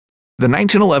The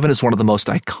 1911 is one of the most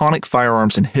iconic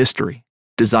firearms in history.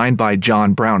 Designed by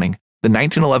John Browning, the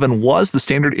 1911 was the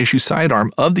standard issue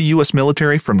sidearm of the U.S.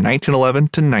 military from 1911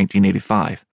 to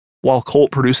 1985. While Colt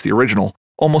produced the original,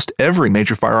 almost every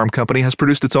major firearm company has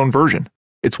produced its own version.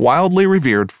 It's wildly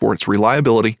revered for its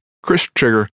reliability, crisp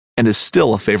trigger, and is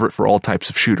still a favorite for all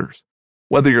types of shooters.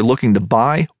 Whether you're looking to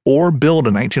buy or build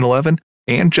a 1911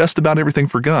 and just about everything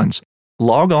for guns,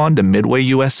 log on to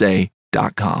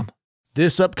MidwayUSA.com.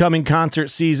 This upcoming concert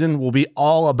season will be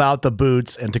all about the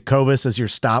boots, and Tecovas is your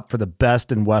stop for the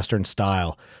best in Western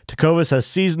style. Tecovas has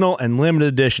seasonal and limited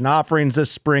edition offerings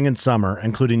this spring and summer,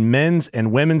 including men's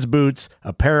and women's boots,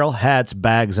 apparel, hats,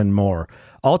 bags, and more.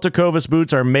 All Tecovas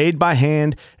boots are made by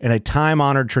hand in a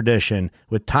time-honored tradition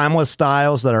with timeless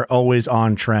styles that are always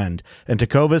on trend. And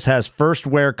Tecovas has first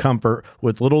wear comfort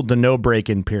with little to no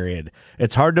break-in period.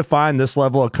 It's hard to find this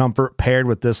level of comfort paired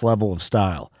with this level of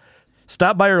style.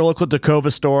 Stop by your local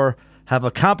Tecovas store, have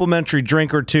a complimentary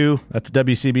drink or two, that's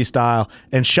WCB style,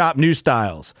 and shop new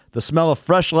styles. The smell of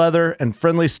fresh leather and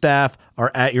friendly staff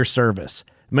are at your service.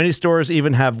 Many stores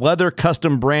even have leather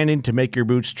custom branding to make your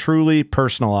boots truly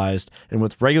personalized. And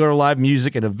with regular live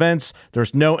music and events,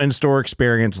 there's no in-store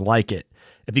experience like it.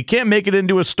 If you can't make it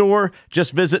into a store,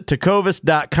 just visit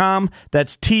Tecovas.com.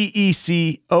 That's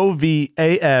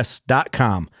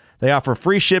TECOVAS.com. They offer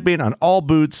free shipping on all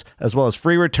boots, as well as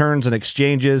free returns and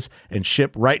exchanges, and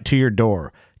ship right to your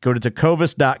door. Go to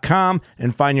Tecovas.com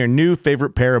and find your new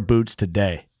favorite pair of boots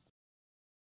today.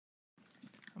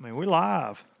 I mean, we're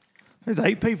live. There's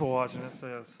 8 people watching, it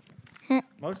says.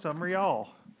 Most of them are y'all.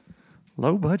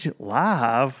 Low Budget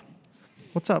Live.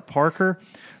 What's up, Parker?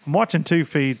 I'm watching 2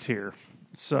 feeds here.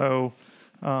 So,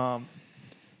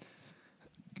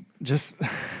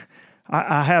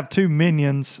 I have 2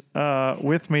 minions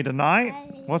with me tonight.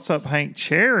 What's up, Hank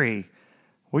Cherry?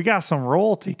 We got some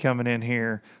royalty coming in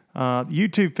here.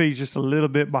 YouTube feed's just a little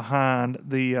bit behind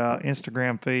the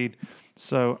Instagram feed.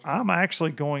 So I'm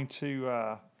actually going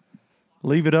to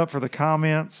leave it up for the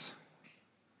comments.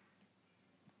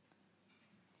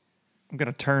 I'm going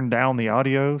to turn down the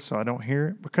audio so I don't hear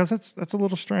it because that's a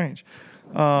little strange.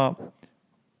 I'm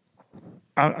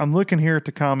looking here at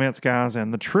the comments, guys,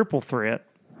 and the Triple Threat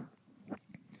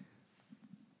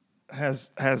has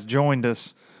joined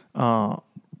us from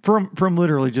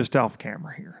literally just off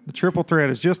camera here. The Triple Threat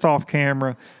is just off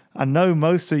camera. I know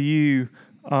most of you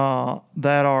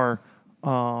that are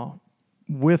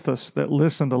with us that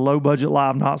listen to Low Budget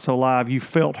Live, Not So Live, you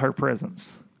felt her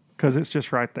presence because it's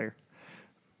just right there.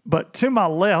 But to my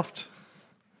left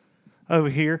over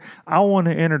here, I want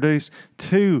to introduce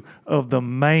 2 of the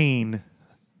main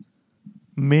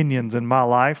minions in my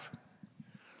life.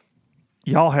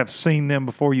 Y'all have seen them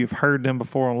before. You've heard them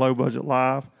before on Low Budget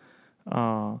Live.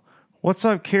 What's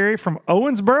up, Carrie, from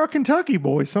Owensboro, Kentucky,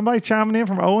 boys? Somebody chiming in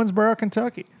from Owensboro,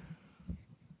 Kentucky.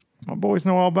 My boys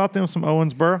know all about them, some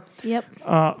Owensboro.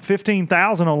 Yep.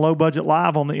 15,000 on Low Budget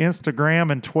Live on the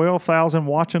Instagram and 12,000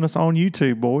 watching us on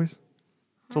YouTube, boys.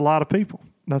 It's a lot of people.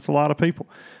 That's a lot of people.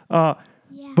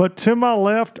 But to my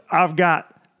left, I've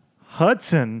got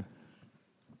Hudson,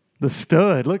 the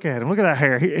stud. Look at him. Look at that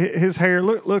hair. His hair.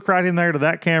 Look right in there to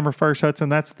that camera first, Hudson.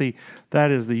 That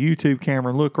is the YouTube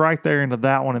camera. Look right there into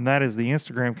that one, and that is the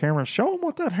Instagram camera. Show them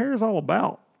what that hair is all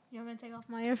about. You want me to take off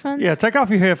my earphones? Yeah, take off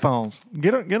your headphones.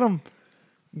 Get in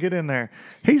there.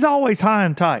 He's always high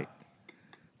and tight.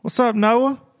 What's up,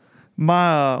 Noah?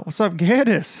 What's up,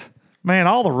 Gaddis? Man,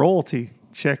 all the royalty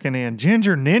checking in.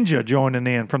 Ginger Ninja joining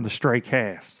in from the Stray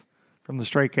Cast.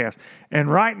 And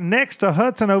right next to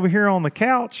Hudson over here on the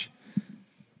couch,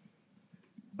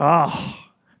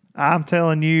 I'm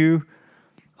telling you,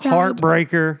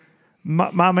 heartbreaker.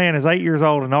 My man is 8 years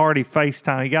old and already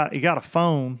FaceTime. He got a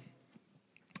phone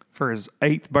for his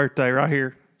 8th birthday right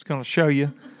here. It's going to show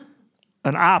you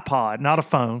an iPod, not a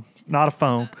phone. I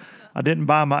didn't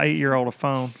buy my 8-year-old a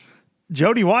phone.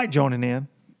 Jody White joining in.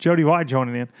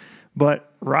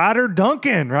 But Ryder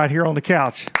Duncan right here on the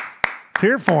couch. Let's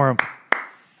hear it for him.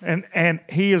 And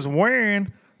he is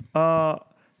wearing,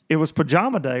 it was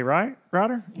pajama day, right,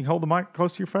 Ryder? You hold the mic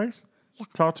close to your face? Yeah.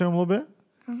 Talk to him a little bit?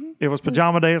 Mm-hmm. It was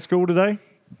pajama day at school today?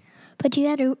 But you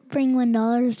had to bring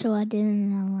 $1, so I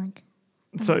didn't.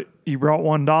 So you brought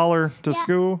 $1 to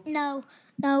school? No,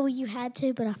 you had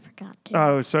to, but I forgot to.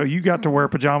 Oh, so you got to wear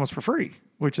pajamas for free,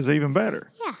 which is even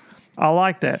better. Yeah. I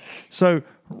like that. So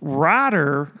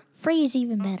Ryder... Free is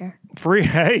even better. Free,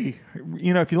 hey,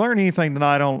 if you learn anything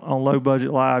tonight on Low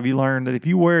Budget Live, you learn that if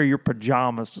you wear your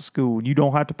pajamas to school, you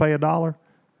don't have to pay $1,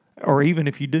 or even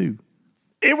if you do,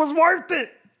 it was worth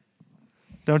it.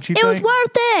 Don't you think? It was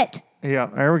worth it. Yeah,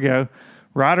 there we go.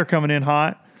 Ryder coming in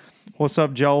hot. What's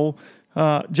up, Joel?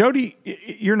 Jody,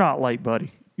 you're not late,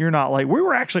 buddy. You're not late. We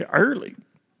were actually early.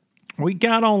 We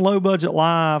got on Low Budget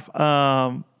Live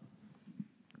 10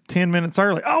 minutes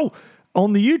early. Oh,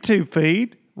 on the YouTube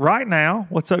feed right now,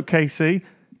 what's up, KC?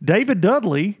 David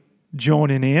Dudley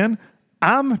joining in.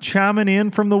 I'm chiming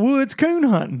in from the woods coon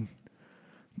hunting.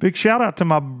 Big shout out to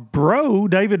my bro,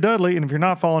 David Dudley. And if you're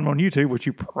not following him on YouTube, which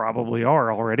you probably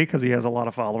are already because he has a lot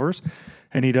of followers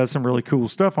and he does some really cool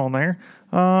stuff on there,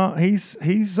 he's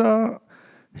in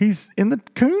the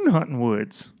coon hunting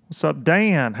woods. What's up,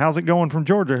 Dan? How's it going from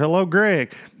Georgia? Hello,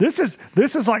 Greg. This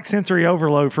is like sensory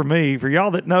overload for me. For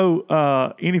y'all that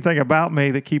know anything about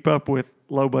me, that keep up with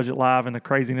Low Budget Live and the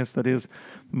craziness that is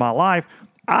my life,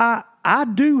 I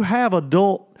do have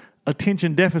adult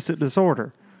attention deficit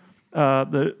disorder.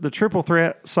 The triple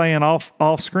threat saying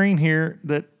off screen here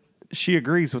that she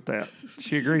agrees with that.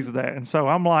 She agrees with that. And so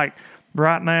I'm like,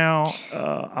 right now,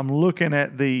 I'm looking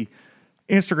at the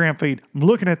Instagram feed. I'm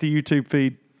looking at the YouTube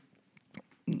feed.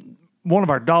 One of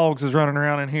our dogs is running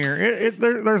around in here.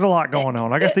 There's a lot going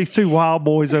on. I got these two wild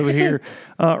boys over here.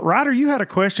 Ryder, you had a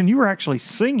question. You were actually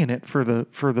singing it for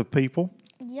the people.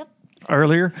 Yep.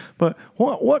 Earlier, but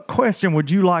what question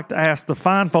would you like to ask the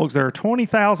fine folks? There are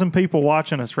 20,000 people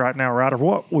watching us right now, Ryder.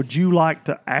 What would you like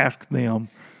to ask them?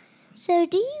 So,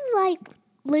 do you like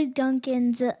Luke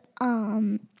Duncan's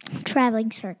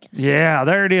traveling circus? Yeah,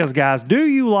 there it is, guys. Do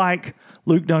you like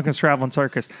Luke Duncan's traveling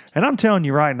circus? And I'm telling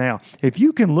you right now, if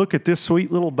you can look at this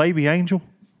sweet little baby angel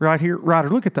right here,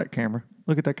 Ryder, look at that camera.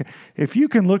 Look at that. If you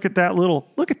can look at that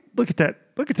little, look at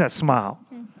that smile.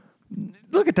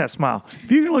 Look at that smile. If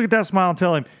you can look at that smile and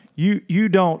tell him you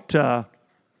don't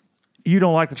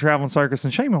like the traveling circus,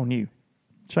 and shame on you.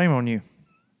 Shame on you.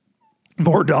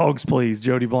 More dogs, please,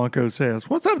 Jody Blanco says.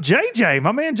 What's up, JJ?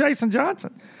 My man Jason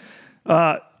Johnson.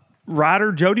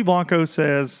 Ryder, Jody Blanco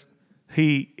says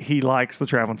he likes the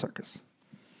traveling circus.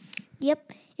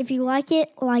 Yep. If you like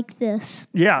it, like this.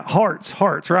 Yeah,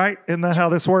 hearts, right? Isn't that how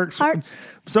this works? Hearts.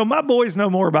 So my boys know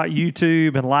more about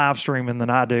YouTube and live streaming than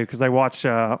I do because they watch,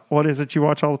 what is it you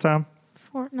watch all the time?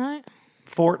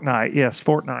 Fortnite, yes,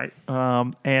 Fortnite.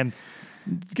 And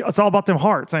it's all about them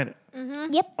hearts, ain't it?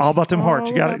 Mm-hmm. Yep. All about them hearts.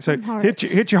 You got it. So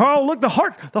hit your heart. Oh, look, the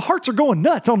hearts are going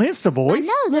nuts on Insta, boys. I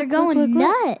know, they're going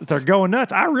nuts. They're going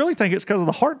nuts. I really think it's because of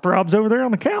the heart throbs over there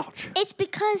on the couch. It's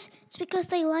because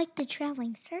they like the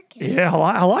traveling circus. Yeah,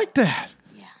 I like that.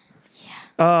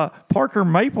 Yeah. Parker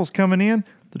Maples coming in.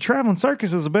 The traveling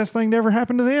circus is the best thing to ever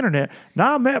happen to the internet.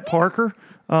 Now, I met Parker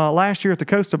last year at the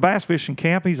Coastal Bass Fishing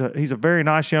Camp. He's a very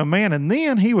nice young man. And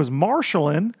then he was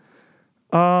marshaling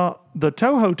the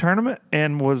Toho tournament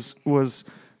and was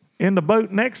in the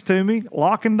boat next to me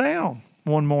locking down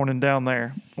one morning down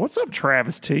there. What's up,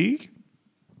 Travis Teague?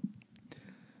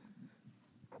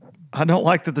 I don't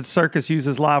like that the circus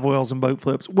uses live wells and boat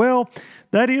flips. Well,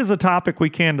 that is a topic we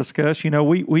can discuss. You know,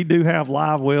 we do have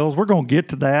live wells. We're going to get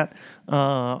to that.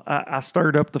 I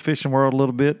stirred up the fishing world a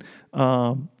little bit.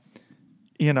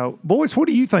 You know, boys, what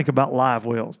do you think about live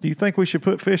wells? Do you think we should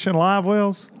put fish in live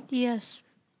wells? Yes.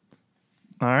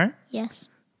 All right. Yes.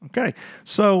 Okay.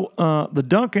 So the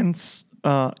Duncans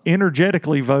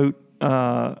energetically vote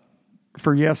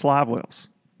for yes live wells.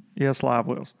 Yes live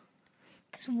wells.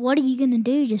 Because what are you going to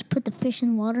do? Just put the fish in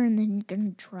the water and then you're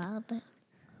going to drop it?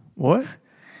 What?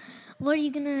 What are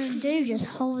you going to do? Just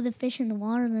hold the fish in the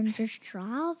water and then just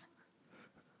drop?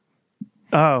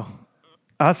 Oh,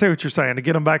 I see what you're saying. To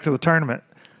get them back to the tournament.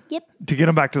 Yep. To get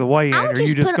them back to the weigh-in, I would or you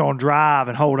just just put going to drive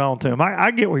and hold on to them?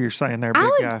 I get what you're saying there, big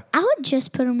guy. I would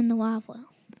just put them in the live well.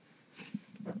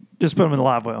 Just put them in the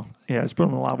live well. Yeah, just put them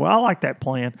in the live well. I like that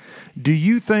plan. Do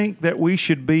you think that we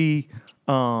should be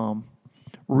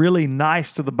really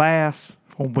nice to the bass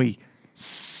when we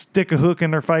stick a hook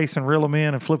in their face and reel them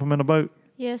in and flip them in the boat?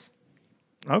 Yes.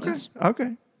 Okay. Yes.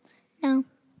 Okay. No.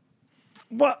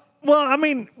 Well, I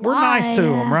mean, we're Why? nice to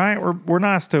them, right? We're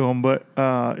nice to them, but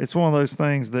it's one of those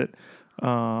things that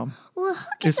Well, a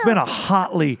hook is it's been a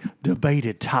hotly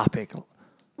debated topic.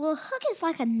 Well, a hook is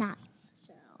like a knife.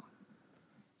 So,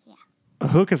 yeah. A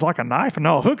hook is like a knife?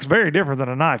 No, a hook's very different than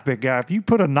a knife, big guy. If you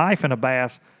put a knife in a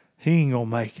bass, he ain't going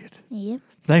to make it. Yep.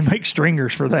 They make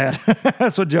stringers for that.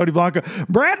 That's what Jody Blanco.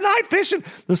 Brad Knight Fishing.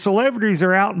 The celebrities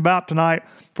are out and about tonight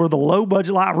for the Low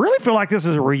Budget Live. I really feel like this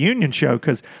is a reunion show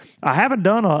because I haven't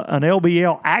done an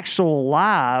LBL actual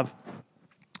live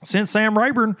since Sam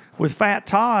Rayburn with Fat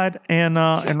Todd and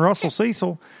Russell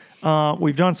Cecil.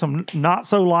 We've done some not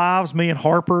so lives, me and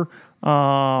Harper.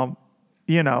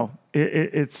 You know,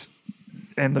 it's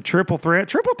and the triple threat.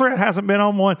 Triple threat hasn't been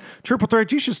on one. Triple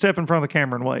threat, you should step in front of the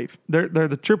camera and wave. They're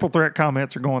the triple threat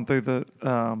comments are going through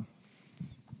the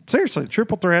seriously,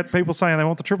 triple threat, people saying they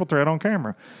want the triple threat on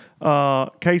camera.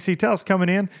 KC Tell's coming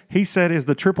in. He said, is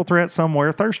the triple threat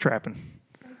somewhere thirst trapping?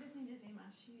 I just need to see my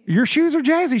shoes. Your shoes are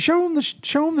jazzy. Show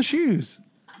him the shoes.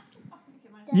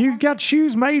 You've got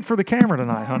shoes made for the camera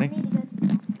tonight, honey.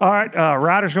 All right,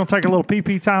 Ryder's going to take a little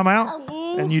pee time out.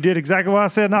 And you did exactly what I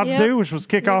said not to do, which was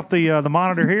kick off the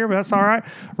monitor here, but that's all right.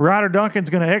 Ryder Duncan's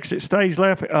going to exit stage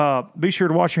left. Be sure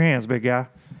to wash your hands, big guy.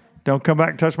 Don't come back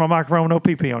and touch my microphone with no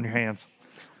pee on your hands.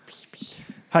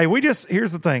 Hey,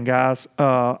 here's the thing, guys.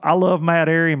 I love Matt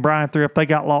Airy and Brian Thrift. They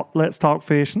got Let's Talk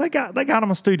Fish, and they got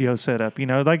them a studio set up. You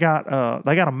know, they got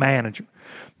a manager.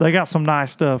 They got some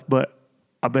nice stuff, but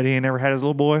I bet he ain't never had his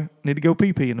little boy need to go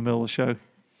pee in the middle of the show.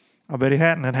 I bet he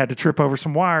hadn't, and had to trip over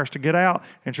some wires to get out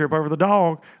and trip over the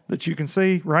dog that you can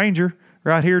see, Ranger,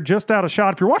 right here, just out of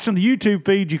shot. If you're watching the YouTube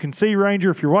feed, you can see Ranger.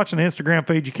 If you're watching the Instagram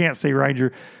feed, you can't see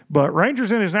Ranger. But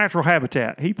Ranger's in his natural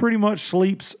habitat. He pretty much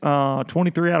sleeps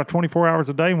 23 out of 24 hours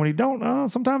a day. When he don't,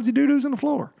 sometimes he doo-doos in the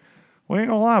floor. We ain't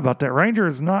going to lie about that. Ranger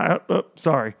is not,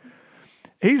 sorry.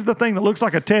 He's the thing that looks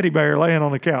like a teddy bear laying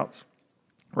on the couch.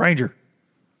 Ranger.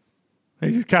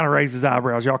 He just kind of raised his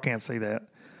eyebrows. Y'all can't see that.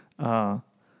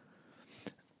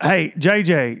 Hey,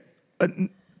 JJ,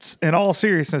 in all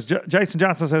seriousness, Jason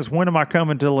Johnson says, when am I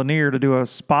coming to Lanier to do a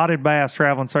spotted bass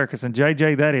traveling circus? And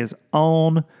JJ, that is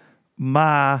on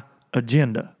my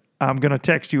agenda. I'm going to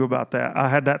text you about that. I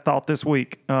had that thought this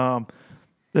week. That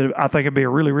I think it'd be a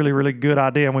really, really, really good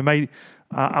idea. And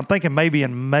I'm thinking maybe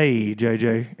in May,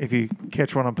 JJ, if you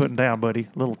catch what I'm putting down, buddy.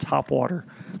 Little top water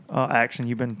action.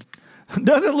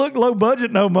 Doesn't look low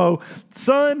budget no more.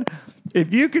 Son,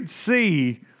 if you could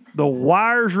see the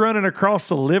wires running across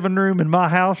the living room in my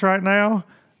house right now,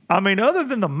 I mean, other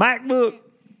than the MacBook,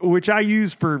 which I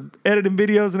use for editing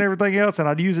videos and everything else, and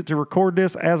I'd use it to record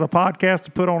this as a podcast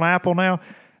to put on Apple now,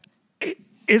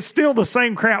 it's still the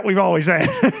same crap we've always had.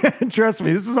 Trust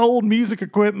me, this is old music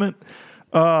equipment,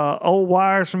 old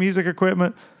wires from music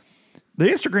equipment. The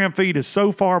Instagram feed is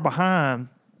so far behind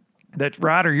that,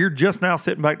 Ryder, you're just now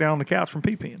sitting back down on the couch from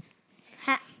pee-peeing.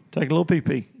 Take a little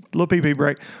pee-pee. Little pee-pee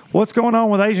break. What's going on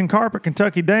with Asian carp at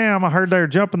Kentucky Dam? I heard they're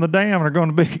jumping the dam and are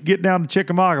going to get down to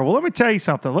Chickamauga. Well, let me tell you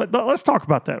something. Let's talk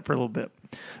about that for a little bit.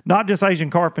 Not just Asian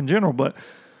carp in general, but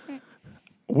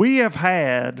we have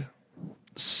had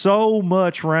so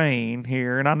much rain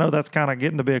here, and I know that's kind of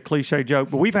getting to be a cliche joke,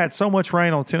 but we've had so much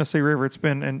rain on the Tennessee River. It's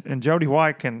been, and Jody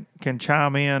White can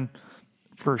chime in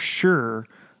for sure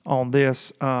on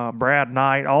this, Brad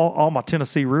Knight, all my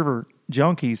Tennessee River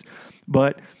junkies,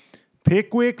 but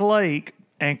Pickwick Lake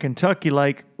and Kentucky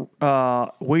Lake,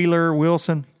 Wheeler,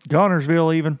 Wilson,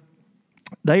 Gunnersville even,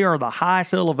 they are the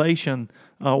highest elevation,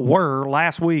 were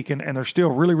last week, and they're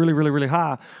still really, really, really, really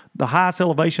high. The highest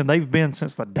elevation they've been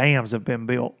since the dams have been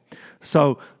built.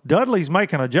 So Dudley's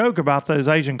making a joke about those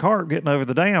Asian carp getting over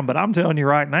the dam, but I'm telling you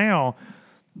right now,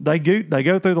 they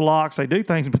go through the locks, they do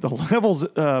things, but the levels,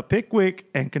 Pickwick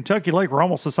and Kentucky Lake were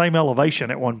almost the same elevation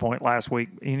at one point last week.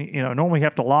 You know, normally you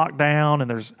have to lock down,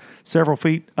 and there's several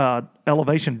feet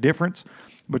elevation difference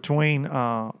between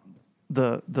the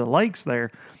lakes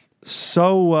there.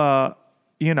 So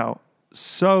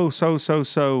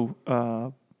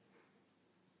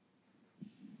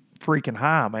freaking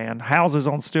high, man. Houses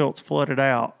on stilts flooded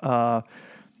out.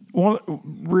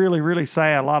 Really, really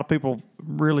sad. A lot of people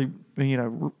really,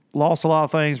 lost a lot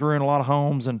of things, ruined a lot of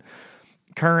homes, and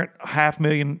current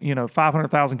 500,000,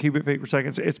 500,000 cubic feet per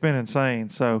second. It's been insane.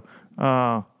 So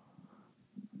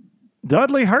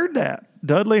Dudley heard that.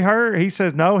 He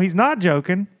says, no, he's not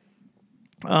joking.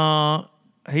 He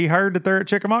heard that they're at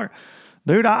Chickamauga.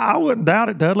 Dude, I wouldn't doubt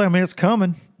it, Dudley. I mean, it's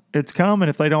coming. It's coming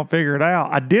if they don't figure it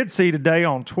out. I did see today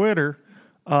on Twitter,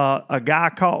 a guy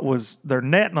they're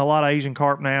netting a lot of Asian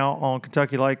carp now on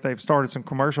Kentucky Lake. They've started some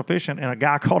commercial fishing, and a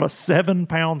guy caught a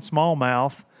 7-pound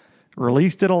smallmouth,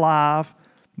 released it alive,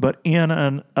 but in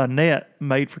a net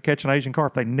made for catching Asian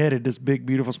carp. They netted this big,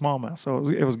 beautiful smallmouth. So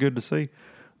it was good to see.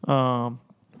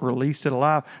 Released it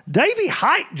alive. Davey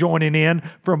Height joining in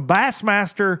from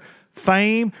Bassmaster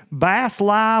fame, Bass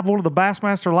Live, one of the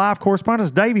Bassmaster Live correspondents,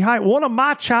 Davey Height, one of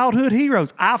my childhood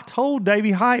heroes. I've told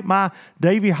Davey Height my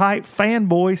Davey Height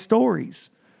fanboy stories.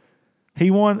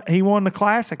 He won the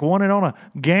Classic, won it on a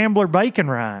Gambler bacon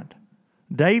rind.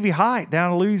 Davey Height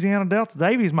down in Louisiana Delta.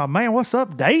 Davey's my man. What's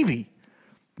up, Davey?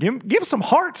 Give some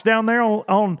hearts down there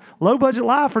on Low Budget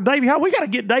Live for Davey Height. We got to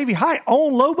get Davey Height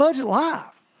on Low Budget Live.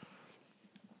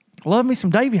 Love me some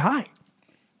Davey Height.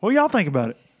 What do y'all think about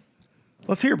it?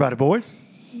 Let's hear about it, boys.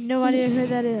 No idea who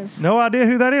that is. No idea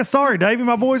who that is. Sorry, Davey.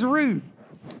 My boys are rude.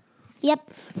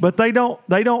 Yep. But they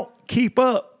don't keep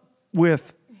up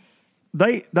with.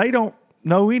 They don't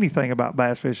know anything about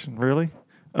bass fishing, really,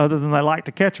 other than they like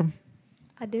to catch them.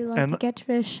 I do like And- to catch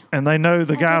fish. and they know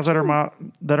the guys do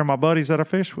that are my buddies that I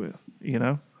fish with, you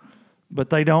know, but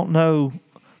they don't know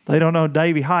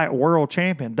Davey Height, world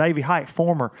champion. Davey Height,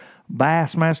 former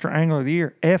Bassmaster Angler of the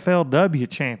Year, FLW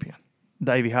champion.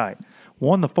 Davey Height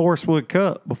won the Forest Wood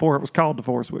Cup before it was called the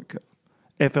Forest Wood Cup.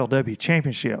 FLW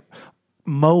championship,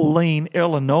 Moline,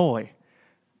 Illinois,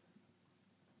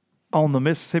 on the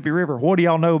Mississippi River. What do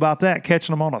y'all know about that?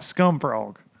 Catching them on a scum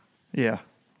frog. Yeah,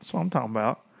 that's what I'm talking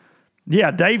about.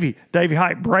 Yeah, Davey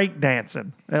Height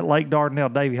breakdancing at Lake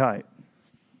Dardanelle. Davey Height.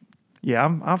 Yeah,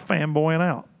 I'm fanboying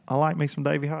out. I like me some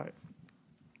Davey Height.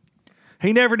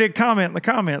 He never did comment in the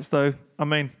comments, though. I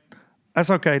mean,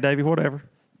 that's okay, Davey, whatever.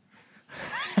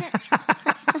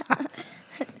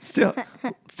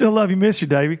 Still love you, miss you,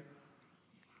 Davey.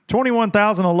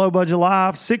 21,000 on Low Budget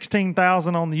Live,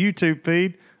 16,000 on the YouTube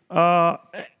feed.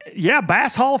 Yeah,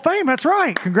 Bass Hall of Fame. That's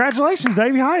right. Congratulations,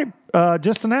 Davey Hype.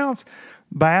 Just announced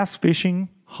Bass Fishing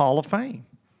Hall of Fame.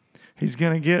 He's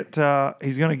gonna get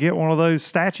one of those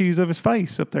statues of his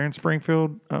face up there in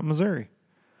Springfield, Missouri.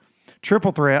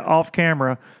 Triple Threat off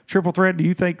camera. Triple Threat, do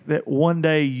you think that one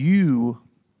day you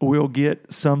will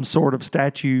get some sort of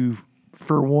statue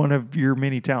for one of your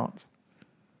many talents?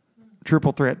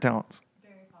 Triple Threat talents.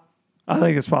 Very possible. I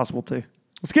think it's possible too.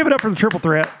 Let's give it up for the Triple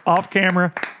Threat off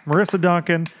camera. Marissa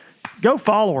Duncan. Go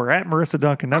follow her at Marissa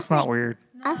Duncan. That's not weird.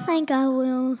 I think I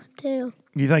will too.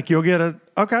 You think you'll get a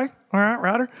okay? All right,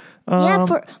 Ryder. Yeah,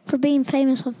 for being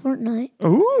famous on Fortnite.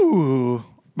 Ooh,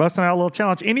 busting out a little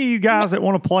challenge. Any of you guys that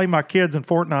want to play my kids in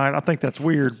Fortnite, I think that's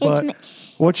weird. But me-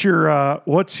 what's your?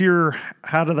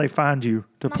 How do they find you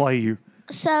to play you?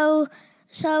 So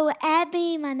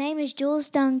Abby, my name is Jules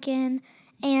Duncan,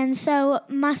 and so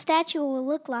my statue will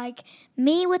look like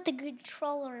me with the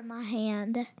controller in my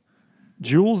hand.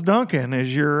 Jules Duncan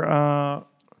is your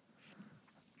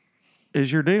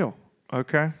deal.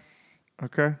 Okay.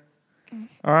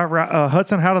 All right,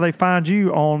 Hudson. How do they find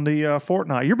you on the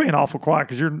Fortnite? You're being awful quiet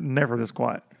because you're never this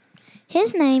quiet.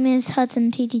 His name is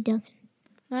Hudson T.T. Duncan.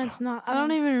 That's not. I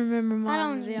don't even remember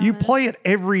mine. To be You honest. play it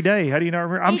every day. How do you not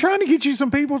remember? I'm trying to get you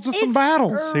some people to some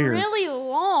battles here. Really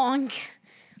long.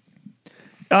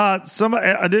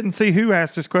 I didn't see who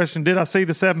asked this question. Did I see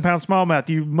the 7-pound smallmouth?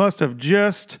 You must have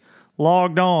just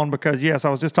logged on because, yes, I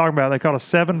was just talking about it. They caught a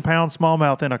 7-pound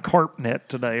smallmouth in a carp net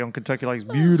today on Kentucky Lakes.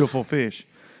 Beautiful fish.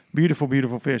 Beautiful,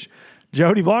 beautiful fish.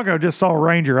 Jody Blanco just saw a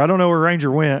Ranger. I don't know where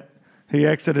Ranger went. He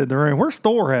exited the room. Where's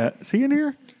Thor at? Is he in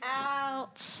here?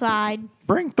 Outside.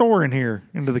 Bring Thor in here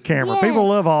into the camera. Yes. People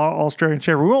love Australian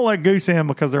Shepherd. We won't let Goose in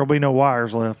because there will be no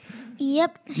wires left.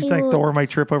 Yep. You think Thor may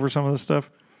trip over some of this stuff?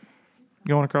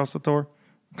 Going across the Thor?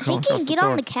 He Going can across get Thor.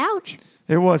 on the couch.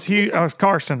 It was Hugh. I was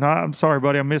Karsten. I'm sorry,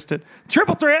 buddy. I missed it.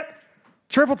 Triple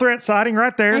threat sighting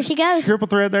right there. There she goes. Triple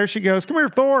threat. There she goes. Come here,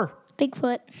 Thor.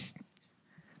 Bigfoot.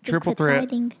 Triple Bigfoot threat.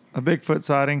 sighting. A Bigfoot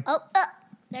sighting. Oh,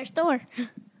 there's Thor.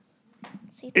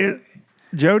 See Thor?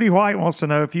 Jody White wants to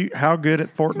know how good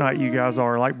at Fortnite you guys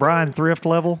are. Like Brian Thrift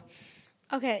level.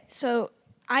 Okay, so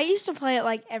I used to play it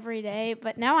like every day,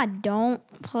 but now I don't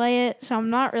play it, so I'm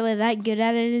not really that good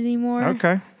at it anymore.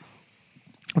 Okay.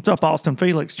 What's up, Austin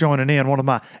Felix joining in? One of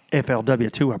my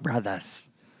FLW tour brothers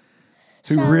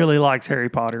who So- really likes Harry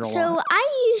Potter a So lot.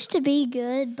 I used to be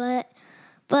good, but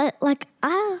like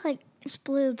I just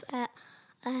blew at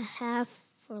a half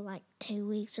for like 2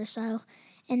 weeks or so,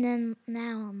 and then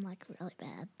now I'm like really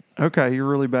bad. Okay, you're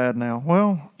really bad now.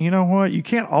 Well, you know what? You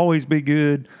can't always be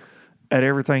good at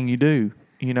everything you do.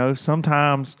 You know,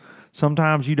 sometimes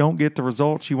you don't get the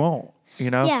results you want. You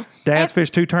know, Yeah. Dad's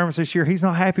fished 2 tournaments this year. He's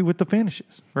not happy with the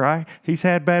finishes, right? He's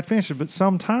had bad finishes, but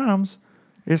sometimes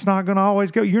it's not going to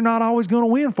always go. You're not always going to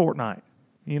win Fortnite.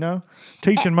 You know,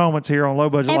 teaching moments here on Low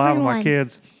Budget Live with my Everyone.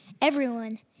 kids.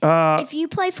 Everyone, if you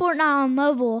play Fortnite on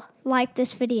mobile, like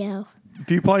this video. If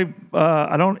you play,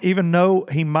 I don't even know,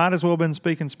 he might as well have been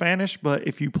speaking Spanish, but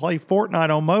if you play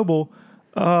Fortnite on mobile,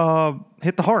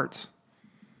 hit the hearts.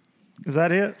 Is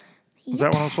that it? Is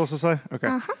that what I'm supposed to say?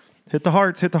 Okay. Hit the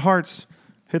hearts, hit the hearts,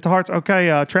 hit the hearts.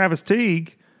 Okay, Travis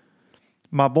Teague,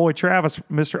 my boy Travis,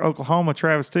 Mr. Oklahoma,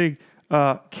 Travis Teague,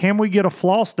 can we get a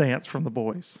floss dance from the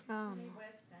boys?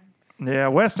 Yeah,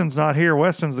 Weston's not here.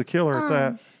 Weston's the killer at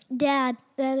that. Dad,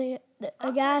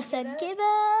 a guy said, "Give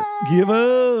up." Give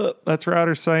up. That's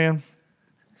Ryder's saying.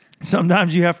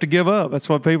 Sometimes you have to give up. That's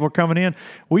what people are coming in.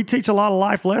 We teach a lot of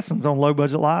life lessons on Low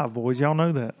Budget Live, boys. Y'all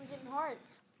know that.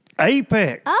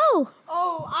 Apex. Oh,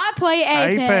 I play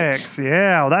Apex.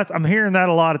 Yeah, I'm hearing that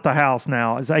a lot at the house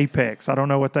now. Is Apex. I don't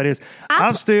know what that is.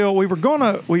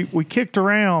 We kicked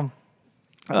around.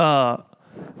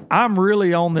 I'm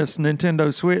really on this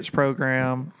Nintendo Switch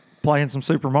program playing some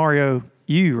Super Mario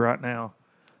U right now.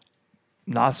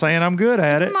 Not saying I'm good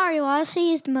at Super it. Mario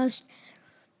Odyssey is the most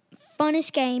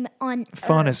funnest game on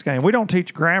Funnest game. We don't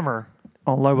teach grammar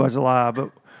on Low Budget Live,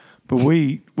 but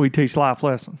we teach life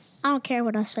lessons. I don't care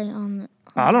what I say on the.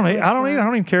 I don't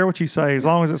even care what you say as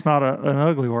long as it's not an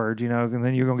ugly word, and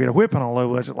then you're gonna get a whipping on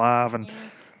Low Budget Live, and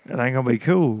it ain't gonna be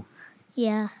cool.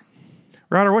 Yeah,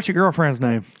 Ryder, what's your girlfriend's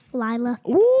name? Lila.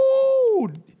 Ooh,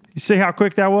 you see how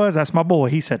quick that was? That's my boy.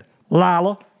 He said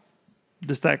Lila,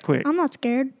 just that quick. I'm not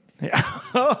scared.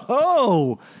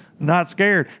 Oh, not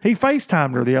scared. He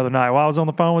FaceTimed her the other night while I was on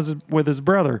the phone with his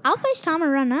brother. I'll FaceTime her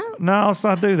right now. No, let's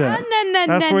not do that. No,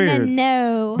 That's weird.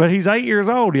 no. But he's 8 years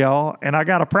old, y'all, and I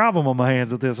got a problem on my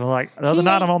hands with this one. Like the other She's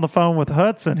night, 8. I'm on the phone with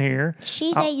Hudson here.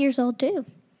 She's 8 years old too.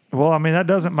 Well, I mean, that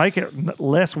doesn't make it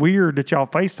less weird that y'all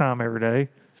FaceTime every day.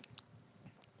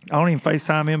 I don't even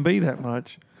FaceTime MB that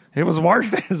much. It was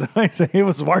worth it. Somebody said it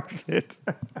was worth it.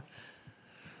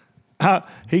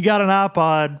 He got an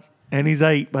iPod, and he's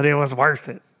 8, but it was worth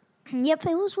it. Yep,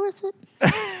 it was worth it.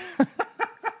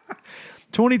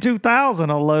 $22,000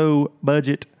 a Low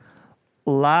Budget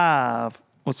Live.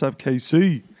 What's up,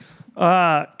 KC?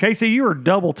 Casey, you are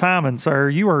double timing, sir.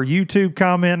 You are YouTube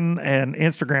commenting and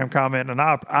Instagram commenting, and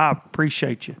I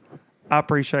appreciate you. I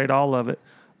appreciate all of it.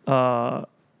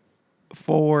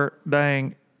 For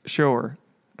dang sure.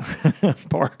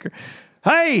 Parker.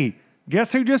 Hey,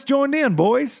 guess who just joined in,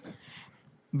 boys?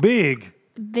 Big.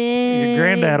 Your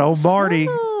granddad, old Marty.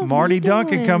 Marty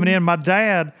Duncan coming in. My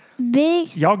dad.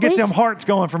 Big. Y'all get them hearts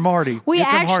going for Marty. We Get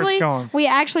them hearts actually going. we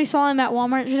actually saw him at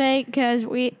Walmart today because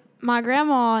my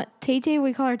grandma TT,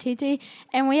 we call her TT,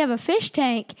 and we have a fish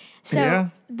tank. So Yeah.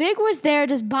 Big was there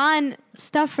just buying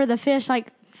stuff for the fish, like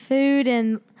food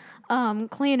and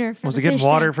cleaner. For Was the he getting fish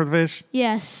water tank. for the fish?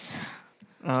 Yes.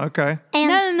 Oh, okay.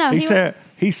 And No. He said,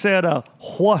 what's up?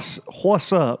 WASSUP,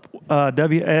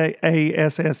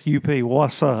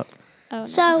 what's up?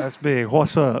 so That's big.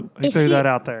 What's up? He If threw you- that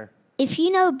out there. if you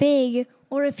know Big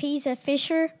or if he's a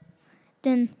fisher,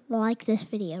 then like this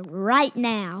video right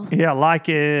now. Yeah, like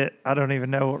it. I don't even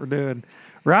know what we're doing.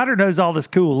 Ryder knows all this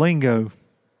cool lingo.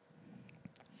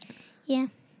 Yeah.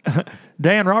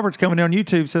 Dan Roberts coming on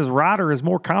YouTube says Ryder is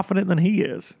more confident than he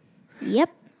is. Yep,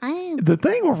 I am. The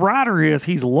thing with Ryder is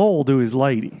he's loyal to his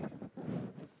lady.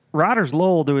 Ryder's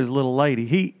loyal to his little lady.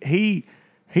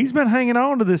 He's been hanging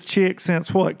on to this chick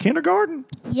since what, kindergarten?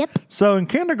 Yep. So in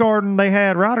kindergarten they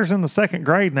had Ryder's in the 2nd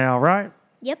grade now, right?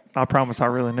 Yep. I promise I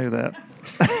really knew that.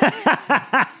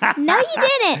 No, you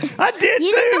didn't. I did You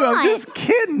too. did I'm not. just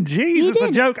kidding. Jeez, You it's a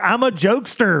did. joke. I'm a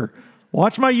jokester.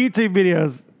 Watch my YouTube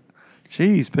videos.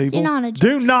 Jeez, people. You're not a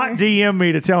Do not jokester. DM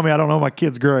me to tell me I don't know my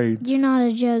kid's grade. You're not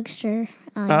a jokester.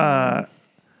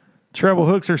 Treble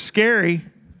hooks are scary.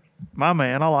 My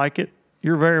man, I like it.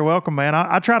 You're very welcome, man.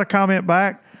 I try to comment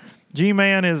back.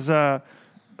 G-Man is,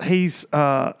 he's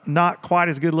not quite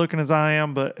as good looking as I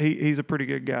am, but he's a pretty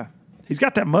good guy. He's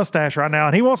got that mustache right now,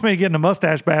 and he wants me to get in a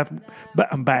mustache bath,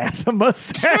 a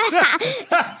mustache.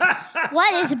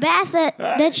 What is a bath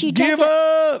that you take? Give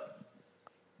up.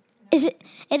 Is it?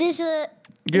 It is a.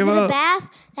 Give is it up. a bath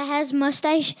that has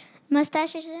mustaches in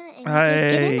it, and you just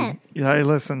get in it? Hey,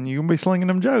 listen, you're going to be slinging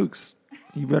them jokes.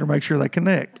 You better make sure they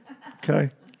connect. Okay?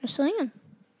 Or swinging.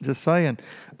 Just saying.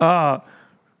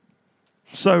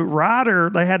 So Ryder,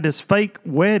 they had this fake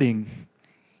wedding.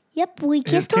 Yep, we His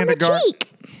kissed on the kindergarten- cheek.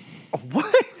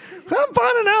 What? I'm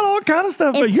finding out all kind of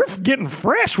stuff, but And- you're getting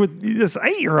fresh with this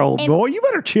 8-year-old And- boy. You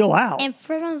better chill out. In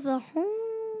front of the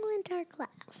whole entire class.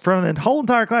 In front of the whole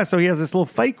entire class. So he has this little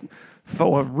fake,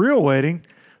 real wedding,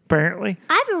 apparently.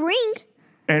 I have a ring.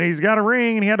 And he's got a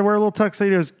ring, and he had to wear a little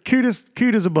tuxedo. It's cute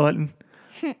as a button.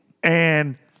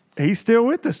 And he's still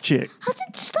with this chick.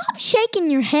 Hudson, stop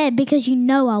shaking your head because you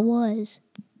know I was.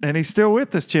 And he's still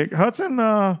with this chick. Hudson,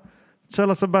 tell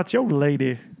us about your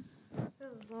lady.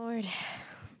 Lord.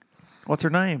 What's her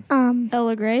name?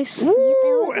 Ella Grace.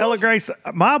 Ooh, Ella Grace.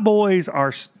 My boys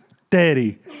are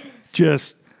steady.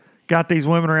 Just got these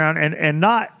women around, and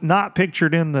not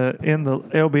pictured in the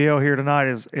LBL here tonight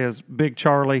is Big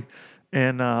Charlie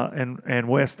and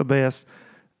West the Best.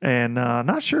 And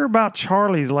not sure about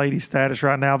Charlie's lady status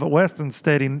right now, but Weston's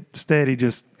steady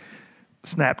just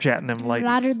Snapchatting them ladies.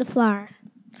 Ryder the Flyer.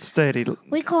 Steady.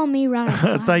 We call me Ryder the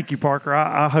Flyer. Thank you, Parker.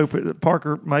 I hope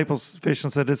Parker Maples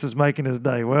Fishing said this is making his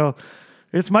day. Well,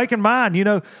 it's making mine. You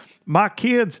know, my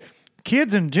kids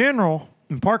in general,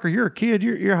 and Parker, you're a kid,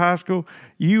 you're high school,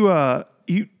 you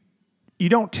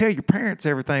don't tell your parents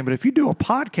everything, but if you do a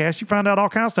podcast, you find out all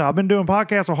kinds of stuff. I've been doing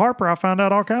podcasts with Harper, I found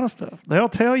out all kinds of stuff. They'll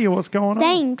tell you what's going on.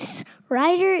 Thanks.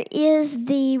 Ryder is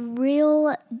the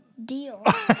real deal.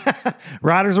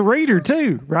 Ryder's a reader,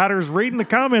 too. Ryder's reading the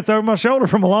comments over my shoulder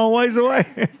from a long ways away.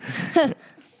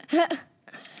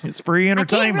 It's free I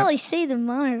entertainment. can't really see the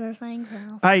monitor thing,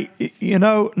 so. Hey, you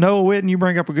know, Noah Witten, you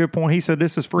bring up a good point. He said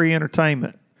this is free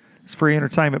entertainment. It's free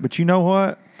entertainment. But you know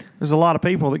what? There's a lot of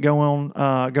people that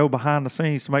go behind the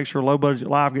scenes to make sure Low Budget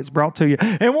Live gets brought to you.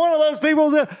 And one of those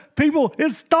people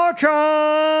is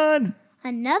StarTron.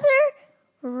 Another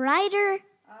writer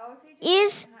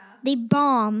is the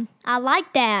bomb. I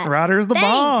like that. Ryder is the Thanks.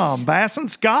 bomb. Bass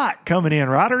and Scott coming in.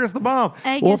 Ryder is the bomb.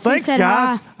 I Well, guess you thanks, said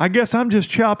guys. hi. I guess I'm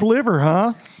just chopped liver,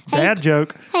 huh? Dad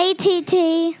joke. Hey,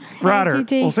 TT. Ryder,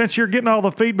 TT. well, since you're getting all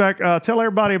the feedback, tell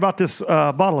everybody about this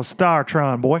bottle of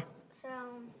StarTron, boy. So,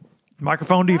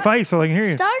 Microphone to your face so they can hear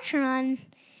you. StarTron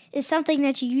is something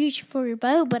that you use for your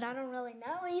boat, but I don't really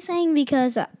know anything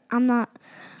because I'm not,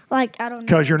 I don't know.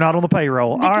 Because you're not on the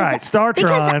payroll. All right, Because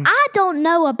StarTron. I don't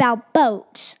know about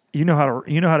boats. You know how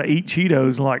to eat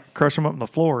Cheetos and like crush them up on the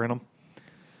floor in them.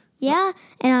 Yeah,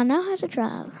 and I know how to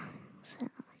drive. So,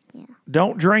 yeah.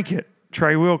 Don't drink it.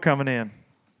 Trey Will coming in.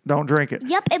 Don't drink it.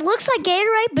 Yep, it looks like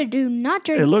Gatorade, but do not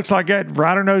drink It it. looks like that.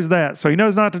 Ryder knows that. So he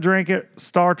knows not to drink it.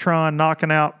 StarTron knocking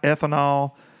out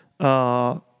ethanol.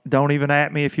 Don't even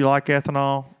at me if you like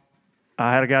ethanol.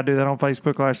 I had a guy do that on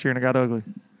Facebook last year and it got ugly.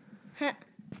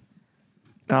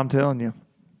 I'm telling you.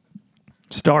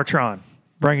 StarTron,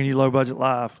 bringing you Low Budget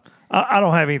Live. I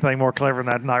don't have anything more clever than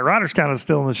that tonight. Ryder's kind of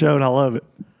still in the show and I love it.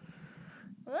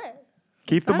 What?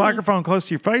 Keep the microphone close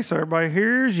to your face so everybody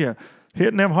hears you.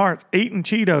 Hitting them hearts, eating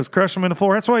Cheetos, crushing them in the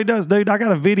floor. That's what he does, dude. I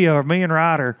got a video of me and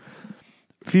Ryder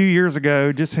a few years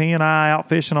ago, just he and I out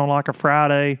fishing on like a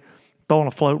Friday, throwing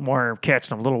a floating worm,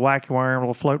 catching them, a little wacky worm, a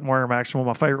little floating worm action. One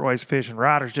of my favorite ways of fishing.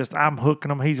 Ryder's just, I'm hooking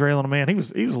them, he's reeling them in. He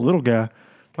was a little guy,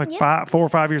 like 4 or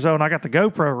 5 years old, and I got the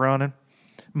GoPro running.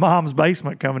 Mom's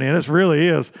basement coming in. This really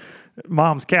is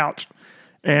Mom's couch.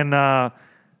 And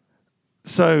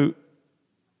so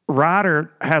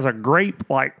Ryder has a grape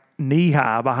like knee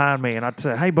high behind me, and I'd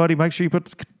say, "Hey, buddy, make sure you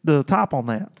put the top on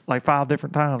that." Like 5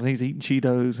 different times, he's eating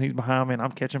Cheetos, and he's behind me, and I'm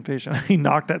catching fish, and he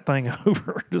knocked that thing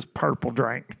over, just purple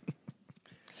drink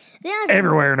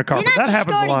everywhere in the carpet. Then I That just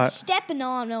happens a started lot. stepping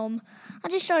on them. I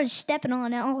just started stepping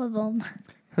on all of them.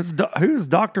 Who's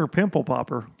Dr. Pimple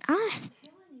Popper? I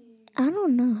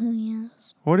don't know who he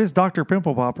is. What is Dr.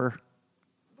 Pimple Popper?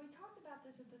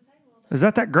 Is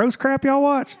that gross crap y'all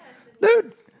watch?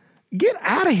 Dude, get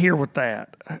out of here with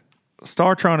that.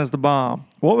 StarTron is the bomb.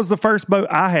 What was the first boat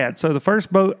I had? So the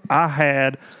first boat I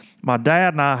had, my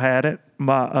dad and I had it.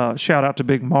 My shout out to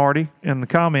Big Marty in the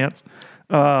comments,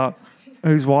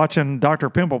 who's watching Dr.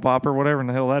 Pimple Popper, whatever in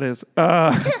the hell that is.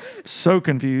 So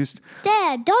confused.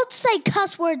 Dad, don't say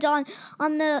cuss words on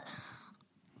this.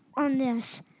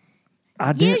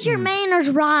 I Use your didn't. manners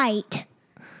right.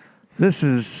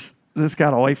 This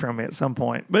got away from me at some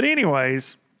point. But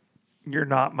anyways, you're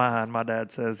not mine, my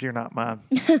dad says. You're not mine.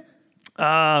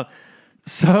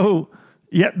 So,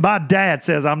 yeah, my dad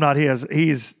says I'm not his.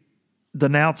 He's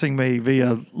denouncing me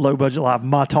via Low Budget Live,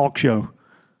 my talk show.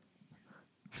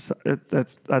 So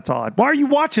that's odd. Why are you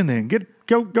watching then?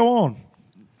 Go on.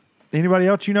 Anybody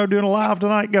else you know doing a live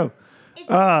tonight? Go.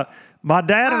 My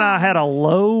dad and I had a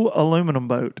low aluminum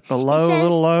boat. A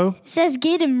little low. It says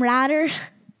get him, Ryder.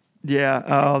 Yeah.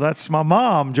 Oh, that's my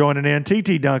mom joining in.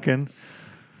 TT Duncan.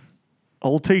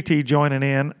 Old TT joining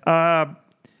in.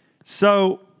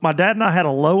 So my dad and I had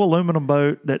a low aluminum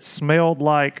boat that smelled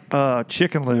like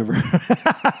chicken liver.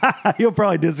 You'll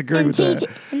probably disagree And with that.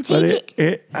 and But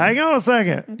hang on a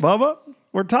second, Bubba.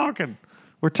 We're talking.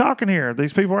 We're talking here.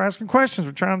 These people are asking questions.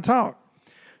 We're trying to talk.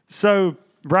 So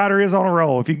Ryder is on a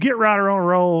roll. If you get Ryder on a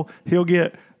roll, he'll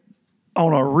get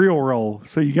on a real roll.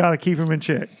 So you got to keep him in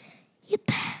check.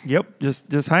 Yep.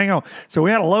 Just hang on. So we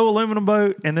had a low aluminum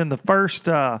boat, and then the first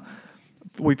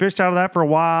we fished out of that for a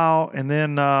while, and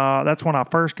then that's when I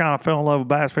first kind of fell in love with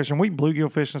bass fishing. We bluegill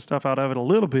fishing stuff out of it a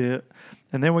little bit,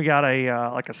 and then we got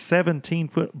like a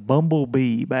 17-foot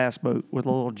Bumblebee bass boat with a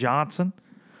little Johnson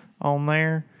on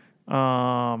there.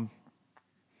 And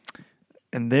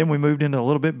then we moved into a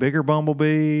little bit bigger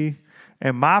Bumblebee.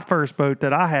 And my first boat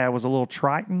that I had was a little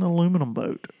Triton aluminum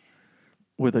boat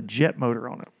with a jet motor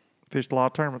on it. Fished a lot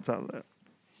of tournaments out of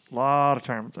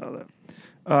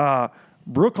that.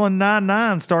 Brooklyn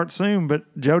Nine-Nine starts soon,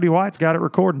 but Jody White's got it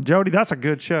recording. Jody, that's a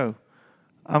good show.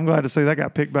 I'm glad to see that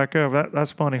got picked back up.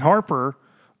 That's funny. Harper,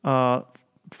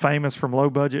 famous from Low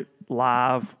Budget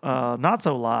Live, Not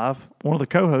So Live, one of the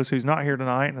co-hosts who's not here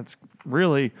tonight, and it's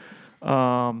really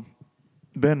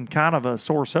been kind of a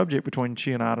sore subject between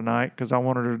she and I tonight because I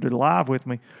wanted her to do live with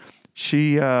me.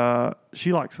 She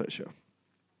likes that show.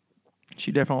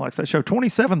 She definitely likes that show.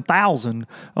 27,000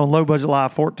 on Low Budget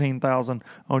Live, 14,000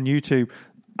 on YouTube.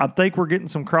 I think we're getting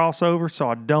some crossover, so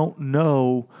I don't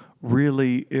know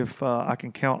really if I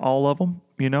can count all of them.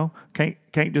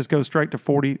 Can't just go straight to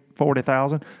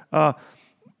 40,000.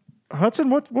 Hudson,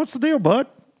 what's the deal, bud?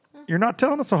 You're not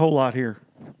telling us a whole lot here.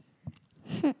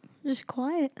 Just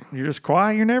quiet. You're just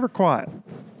quiet. You're never quiet.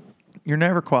 You're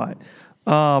never quiet.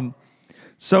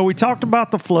 So we talked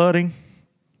about the flooding.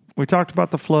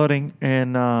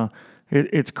 And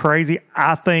it's crazy.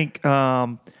 I think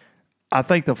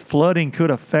the flooding could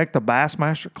affect the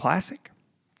Bassmaster Classic,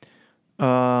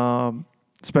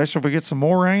 especially if we get some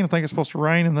more rain. I think it's supposed to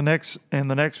rain in the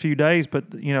next few days.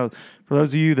 But for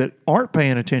those of you that aren't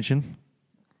paying attention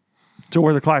to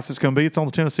where the Classic's going to be, it's on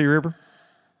the Tennessee River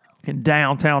in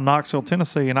downtown Knoxville,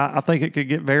 Tennessee, and I think it could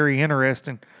get very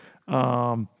interesting,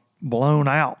 blown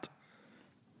out,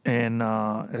 and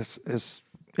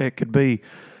it could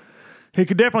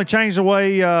definitely change the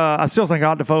way. I still think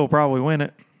Ott Defoe will probably win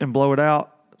it and blow it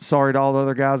out. Sorry to all the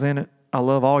other guys in it. I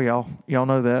love all y'all. Y'all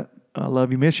know that. I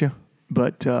love you, miss you.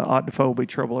 But Ott Defoe will be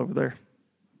trouble over there.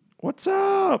 What's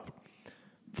up?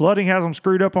 Flooding has them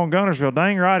screwed up on Gunnersville.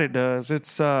 Dang right it does.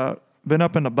 It's been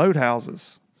up in the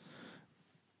boathouses.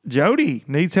 Jody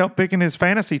needs help picking his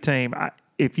fantasy team.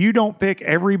 If you don't pick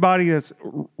everybody that's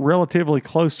relatively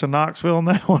close to Knoxville in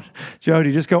that one,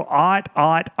 Jody, just go Ott.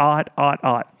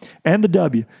 And the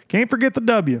W. Can't forget the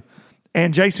W.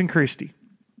 And Jason Christie.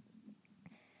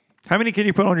 How many can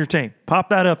you put on your team? Pop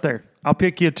that up there. I'll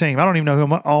pick you a team. I don't even know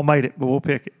who all made it, but we'll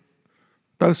pick it.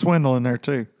 Throw Swindle in there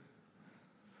too.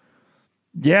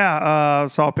 Yeah,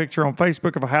 saw a picture on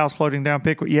Facebook of a house floating down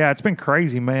Pickwick. Yeah, it's been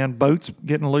crazy, man. Boats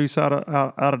getting loose out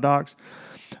of docks.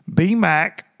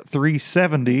 BMac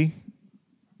 370,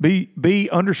 B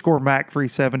underscore Mac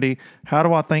 370. How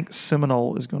do I think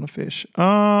Seminole is going to fish?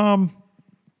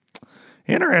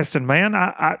 Interesting, man.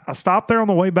 I stopped there on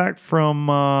the way back from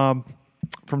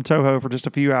Toho for just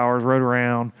a few hours, rode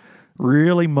around.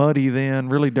 Really muddy then,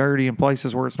 really dirty in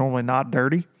places where it's normally not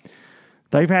dirty.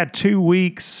 They've had 2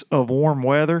 weeks of warm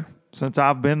weather since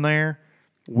I've been there.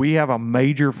 We have a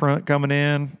major front coming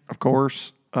in, of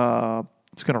course.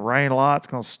 It's going to rain a lot. It's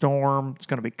going to storm. It's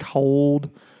going to be cold.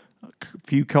 A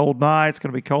few cold nights. It's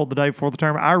going to be cold the day before the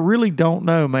tournament. I really don't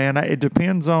know, man. It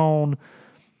depends on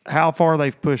how far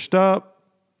they've pushed up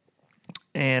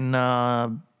and,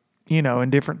 and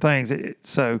different things. It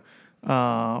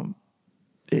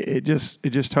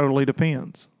just totally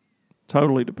depends.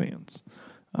 Totally depends.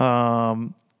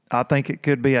 I think it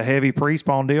could be a heavy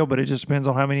pre-spawn deal, but it just depends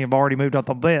on how many have already moved up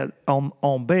on bed.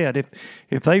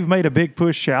 If they've made a big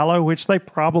push shallow, which they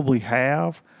probably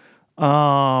have,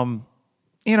 I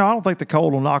don't think the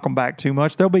cold will knock them back too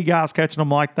much. There'll be guys catching them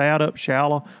like that up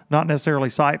shallow, not necessarily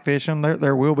sight fishing.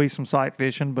 There will be some sight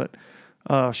fishing, but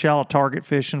shallow target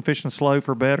fishing slow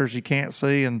for betters you can't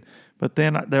see, but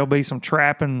then there'll be some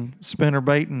trapping, spinner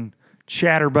baiting,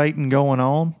 chatter baiting going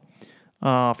on.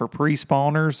 For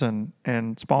pre-spawners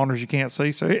and spawners you can't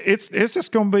see. So it's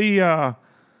just going to be,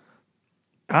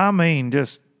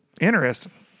 just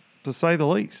interesting, to say the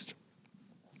least.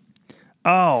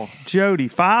 Oh, Jody,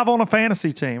 5 on a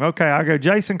fantasy team. Okay, I go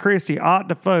Jason Christie, Ott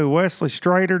Defoe, Wesley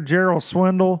Strader, Gerald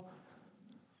Swindle,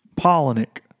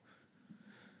 Polinick.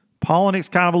 Polinick's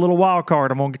kind of a little wild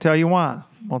card. I'm going to tell you why.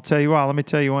 Let me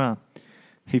tell you why.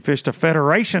 He fished a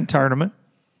Federation tournament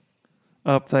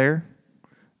up there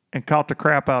and caught the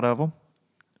crap out of them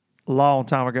a long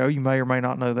time ago. You may or may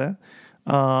not know that.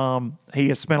 He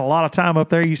has spent a lot of time up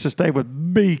there. He used to stay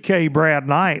with BK Brad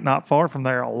Knight, not far from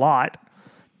there, a lot.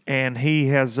 And he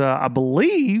has, I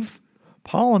believe,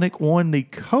 Polinick won the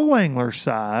co-angler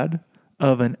side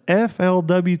of an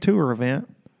FLW Tour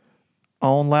event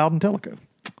on Loudon Tellico.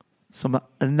 Some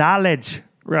knowledge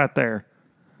right there.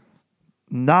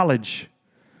 Knowledge.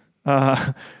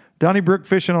 Donnybrook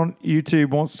Fishing on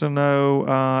YouTube wants to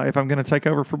know if I'm going to take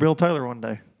over for Bill Taylor one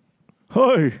day.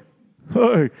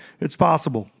 Hey, it's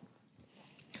possible.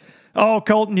 Oh,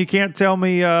 Colton, you can't tell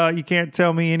me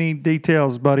any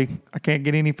details, buddy. I can't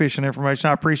get any fishing information.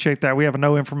 I appreciate that. We have a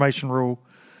no information rule,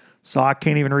 so I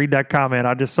can't even read that comment.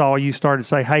 I just saw you started to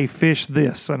say, "Hey, fish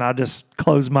this," and I just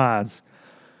closed my eyes.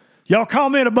 Y'all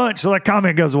comment a bunch so that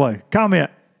comment goes away.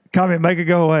 Comment, make it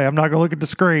go away. I'm not going to look at the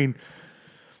screen.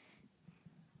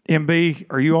 MB,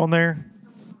 are you on there?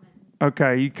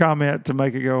 Okay, you comment to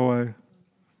make it go away.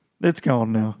 It's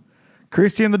gone now.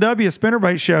 Christie and the W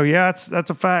Spinnerbait Show. Yeah, that's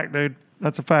a fact, dude.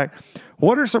 That's a fact.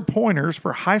 What are some pointers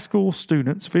for high school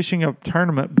students fishing a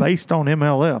tournament based on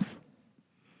MLF?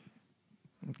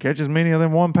 Catch as many of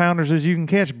them 1-pounders as you can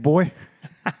catch, boy.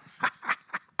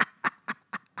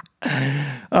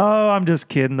 Oh, I'm just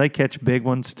kidding. They catch big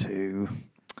ones too.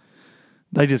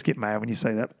 They just get mad when you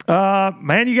say that.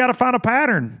 Man, you got to find a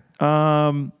pattern.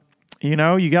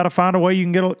 You got to find a way you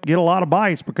can get a lot of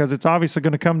bites, because it's obviously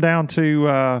going to come down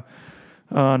to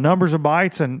numbers of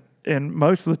bites, and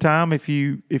most of the time, if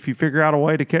you figure out a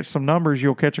way to catch some numbers,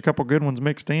 you'll catch a couple good ones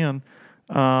mixed in.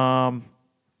 I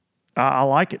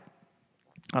like it.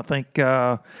 I think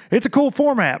it's a cool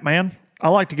format, man. I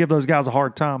like to give those guys a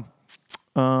hard time,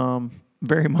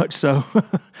 very much so.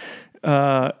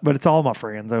 But it's all my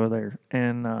friends over there,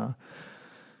 and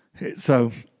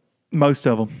so most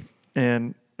of them,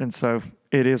 and so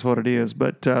it is what it is.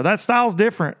 But that style's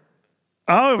different.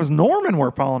 Oh, it was Norman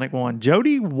where Polnick won.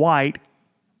 Jody White,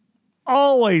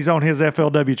 always on his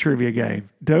FLW trivia game.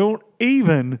 Don't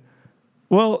even,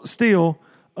 well, still,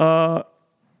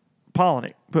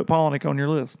 Polnick. Put Polnick on your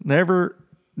list. Never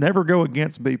go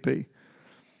against BP.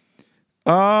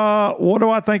 What do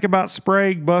I think about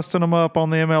Sprague busting him up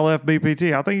on the MLF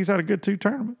BPT? I think he's had a good 2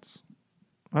 tournaments.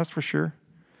 That's for sure.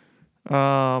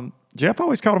 Jeff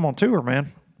always caught him on tour,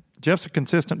 man. Jeff's a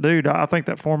consistent dude. I think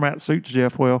that format suits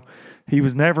Jeff well. He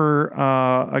was never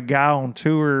a guy on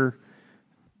tour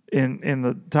in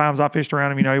the times I fished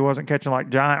around him. He wasn't catching like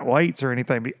giant weights or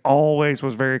anything, but he always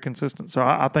was very consistent. So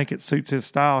I think it suits his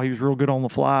style. He was real good on the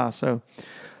fly. So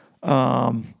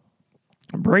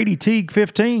Brady Teague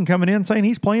 15 coming in saying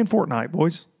he's playing Fortnite,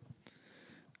 boys.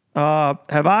 Have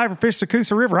I ever fished the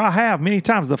Coosa River? I have many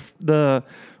times. The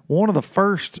one of the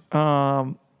first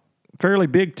fairly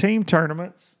big team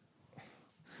tournaments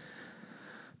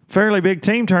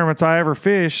I ever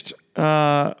fished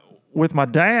with my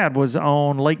dad was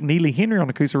on Lake Neely Henry on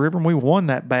the Coosa River, and we won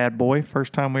that bad boy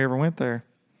first time we ever went there.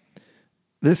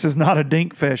 This is not a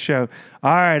Dink Fest show.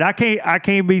 All right, I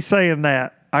can't be saying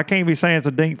that. I can't be saying it's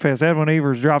a Dink Fest. Edwin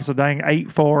Evers drops a dang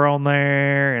 8-4 on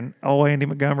there, and old Andy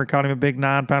Montgomery caught him a big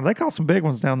 9-pounder. They caught some big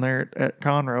ones down there at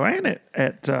Conroe and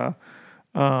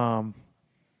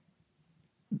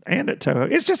at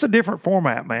Toho. It's just a different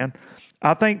format, man.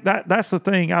 I think that's the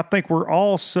thing. I think we're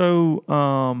all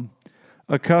so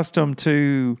accustomed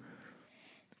to,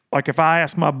 like, if I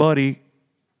ask my buddy,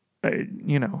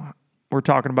 we're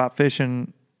talking about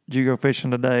fishing. Did you go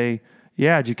fishing today?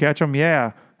 Yeah. Did you catch them?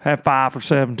 Yeah. Have 5 for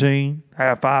 17.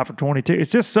 Have 5 for 22.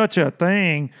 It's just such a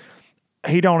thing.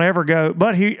 He don't ever go,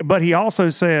 but he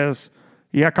also says,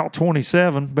 yeah, I caught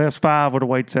 27. Best 5 would have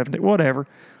weighed 17. Whatever.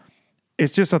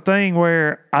 It's just a thing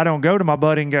where I don't go to my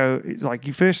buddy and go, he's like,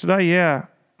 you fished today? Yeah.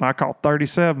 I caught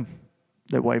 37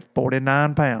 that weigh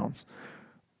 49 pounds.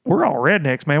 We're all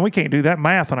rednecks, man. We can't do that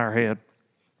math in our head.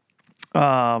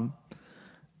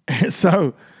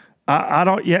 So I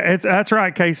don't, yeah, that's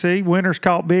right, KC. Winners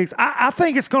caught bigs. I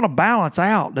think it's going to balance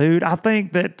out, dude. I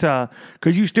think that,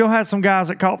 because you still had some guys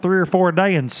that caught 3 or 4 a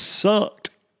day and sucked,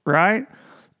 right?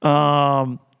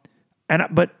 But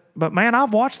man,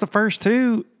 I've watched the first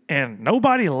 2 and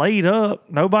nobody laid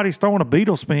up. Nobody's throwing a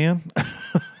beetle spin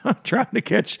trying to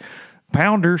catch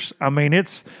pounders. I mean,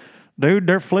 dude,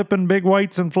 they're flipping big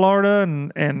weights in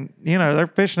Florida and they're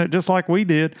fishing it just like we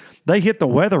did. They hit the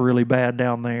weather really bad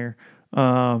down there.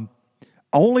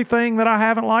 Only thing that I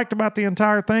haven't liked about the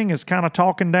entire thing is kind of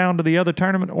talking down to the other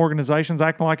tournament organizations,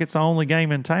 acting like it's the only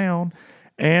game in town,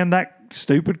 and that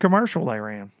stupid commercial they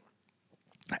ran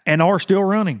and are still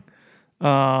running.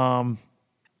 FLW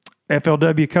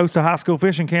Costa High School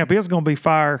Fishing Camp is going to be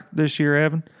fire this year,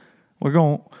 Evan. We're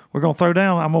going to throw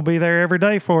down. I'm going to be there every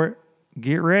day for it.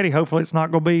 Get ready. Hopefully it's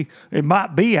not going to be, it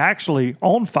might be actually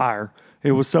on fire.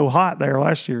 It was so hot there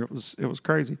last year. It was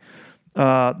crazy.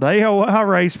 The AOI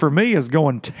race for me is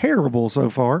going terrible so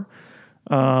far.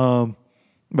 But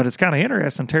it's kind of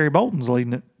interesting. Terry Bolton's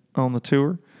leading it on the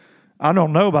tour. I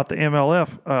don't know about the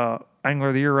MLF Angler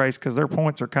of the Year race because their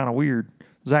points are kind of weird.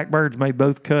 Zach Bird's made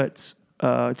both cuts,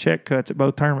 check cuts at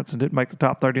both tournaments and didn't make the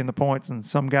top 30 in the points. And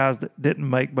some guys that didn't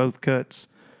make both cuts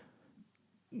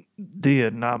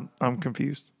did, and I'm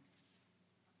confused.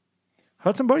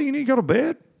 Hudson, buddy, you need to go to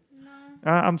bed? No.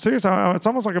 I'm serious. It's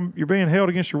almost like you're being held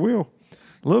against your will.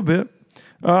 A little bit.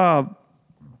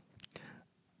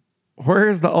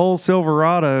 Where's the old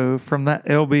Silverado from that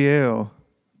LBL?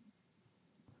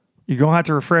 You're going to have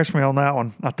to refresh me on that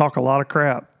one. I talk a lot of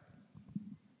crap.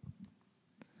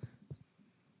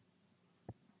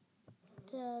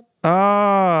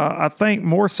 I think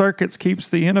more circuits keeps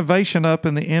the innovation up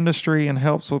in the industry and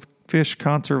helps with fish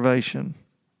conservation.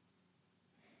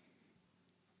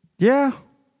 Yeah.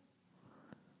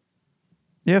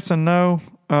 Yes and no.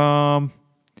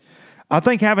 I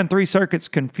think having 3 circuits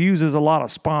confuses a lot of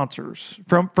sponsors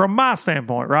from my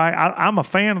standpoint, right? I'm a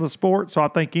fan of the sport, so I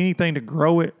think anything to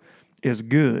grow it is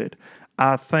good.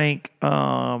 I think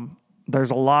the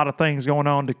there's a lot of things going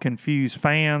on to confuse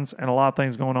fans and a lot of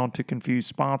things going on to confuse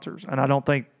sponsors. And I don't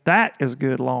think that is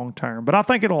good long term. But I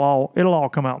think it'll all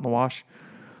come out in the wash.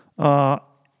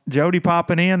 Jody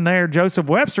popping in there. Joseph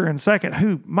Webster in second,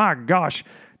 who, my gosh,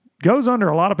 goes under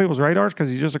a lot of people's radars because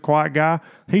he's just a quiet guy.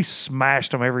 He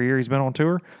smashed them every year he's been on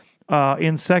tour.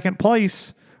 In second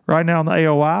place right now in the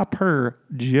AOI per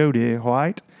Jody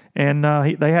White. And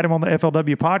they had him on the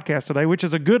FLW podcast today, which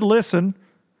is a good listen.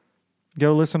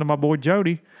 Go listen to my boy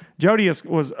Jody. Jody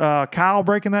was Kyle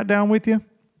breaking that down with you?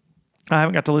 I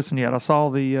haven't got to listen yet. I saw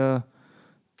the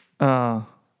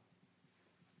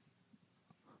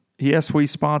yes, we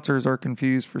sponsors are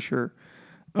confused for sure.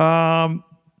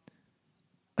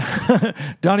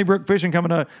 Donnybrook Fishing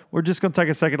coming up. We're just going to take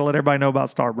a second to let everybody know about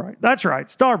Starbright. That's right,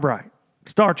 Starbright.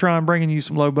 StarTron bringing you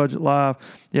some low budget live.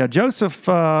 Yeah, Joseph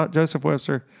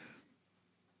Webster.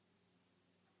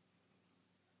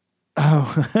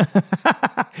 Oh,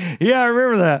 yeah, I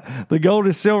remember that. The gold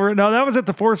is silver. No, that was at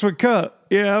the Forestwood Cup.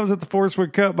 Yeah, I was at the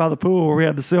Forestwood Cup by the pool where we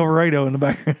had the Silverado in the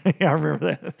background. Yeah, I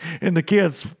remember that. And the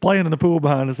kids playing in the pool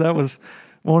behind us. That was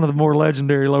one of the more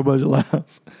legendary low budget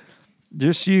lives.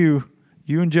 Just you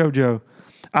and JoJo.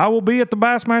 I will be at the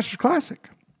Bassmasters Classic.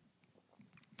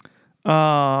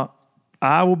 I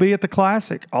will be at the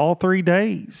Classic all 3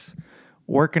 days,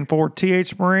 working for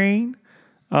TH Marine.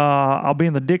 I'll be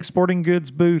in the Dick's Sporting Goods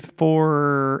booth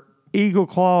for Eagle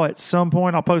Claw at some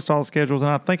point. I'll post all the schedules,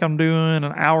 and I think I'm doing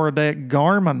an hour a day at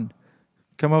Garmin.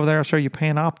 Come over there, I'll show you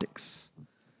Panoptics.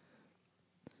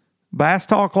 Bass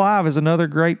Talk Live is another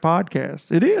great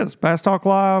podcast. It is. Bass Talk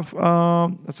Live,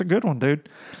 that's a good one, dude.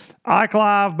 Ike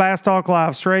Live, Bass Talk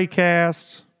Live,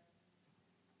 Straycast.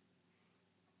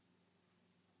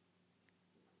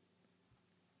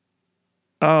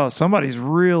 Oh, somebody's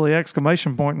really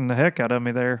exclamation pointing the heck out of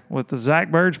me there with the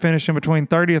Zach Burge finishing between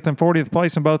 30th and 40th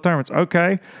place in both tournaments.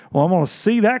 Okay, well, I'm going to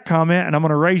see that comment, and I'm going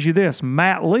to raise you this.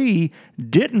 Matt Lee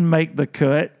didn't make the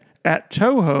cut at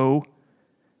Toho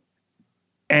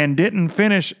and didn't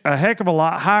finish a heck of a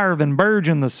lot higher than Burge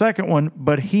in the second one,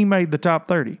 but he made the top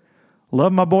 30.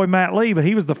 Love my boy Matt Lee, but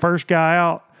he was the first guy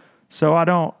out, so I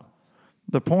don't.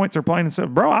 The points are plain and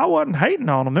simple. Bro, I wasn't hating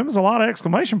on him. There was a lot of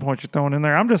exclamation points you're throwing in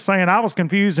there. I'm just saying I was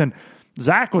confused, and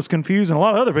Zach was confused, and a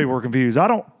lot of other people were confused. I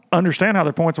don't understand how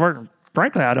their points work.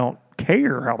 Frankly, I don't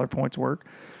care how their points work.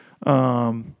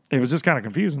 It was just kind of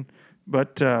confusing.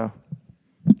 But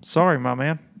sorry, my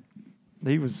man.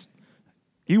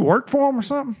 You work for him or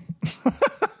something?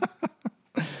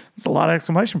 It's a lot of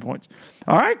exclamation points.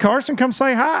 All right, Carson, come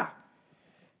say hi.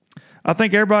 I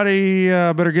think everybody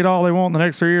better get all they want in the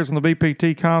next 3 years on the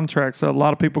BPT contract. So a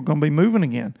lot of people are going to be moving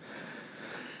again.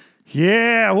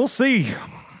 Yeah, we'll see.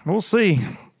 We'll see.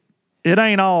 It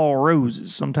ain't all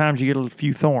roses. Sometimes you get a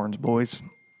few thorns, boys.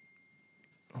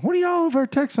 What are y'all over there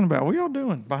texting about? What y'all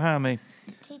doing behind me?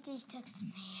 TT's texting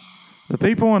me. The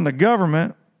people in the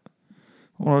government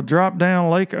want to drop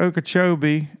down Lake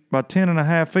Okeechobee by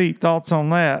 10.5 feet. Thoughts on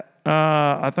that?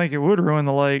 I think it would ruin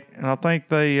the lake, and I think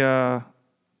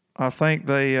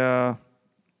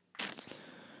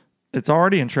it's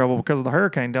already in trouble because of the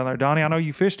hurricane down there. Donnie, I know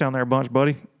you fished down there a bunch,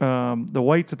 buddy. The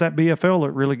weights at that BFL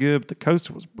look really good, but the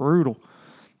coast was brutal.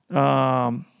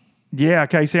 Yeah,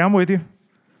 Casey, I'm with you.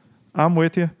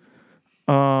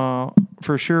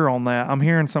 For sure on that. I'm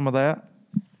hearing some of that.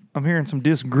 I'm hearing some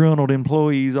disgruntled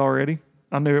employees already.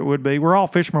 I knew it would be. We're all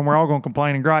fishermen. We're all going to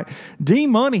complain and gripe.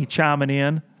 D-Money chiming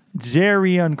in.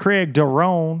 Jerry and Craig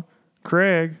Daron.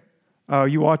 Craig. Oh,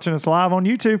 you watching us live on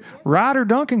YouTube? Ryder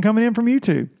Duncan coming in from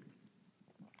YouTube.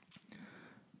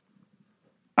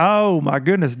 Oh, my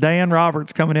goodness. Dan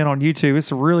Roberts coming in on YouTube.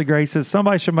 It's really great. He says,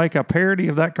 somebody should make a parody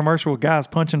of that commercial with guys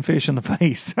punching fish in the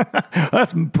face.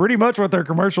 That's pretty much what their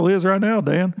commercial is right now,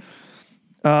 Dan.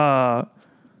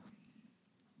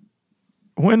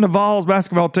 When the Vols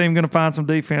basketball team going to find some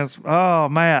defense? Oh,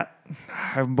 Matt,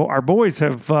 our boys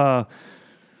have, I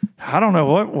don't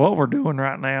know what we're doing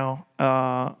right now.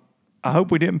 I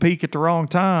hope we didn't peak at the wrong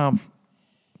time.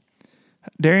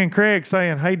 Darian Craig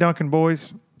saying, hey, Duncan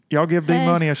boys, y'all give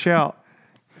D-Money a shout.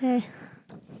 Hey.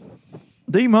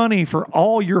 D-Money for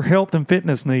all your health and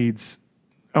fitness needs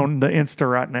on the Insta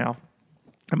right now.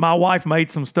 And my wife made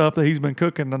some stuff that he's been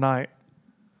cooking tonight.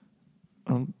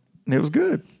 And it was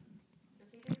good.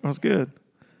 It was good.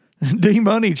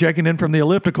 D-Money checking in from the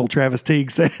elliptical, Travis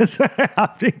Teague says.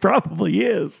 He probably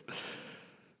is.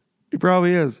 He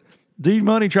probably is.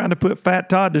 D-Money trying to put Fat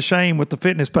Todd to shame with the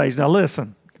fitness page. Now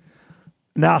listen.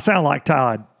 Now I sound like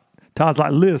Todd. Todd's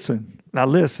like, listen. Now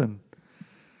listen.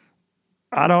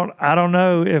 I don't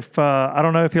know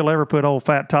if he'll ever put old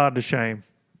Fat Todd to shame.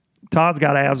 Todd's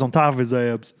got abs on top of his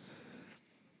abs.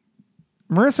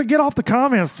 Marissa, get off the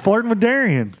comments flirting with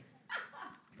Darian.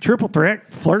 Triple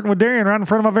threat flirting with Darian right in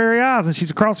front of my very eyes, and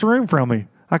she's across the room from me.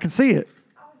 I can see it.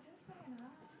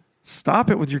 Stop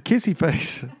it with your kissy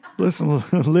face.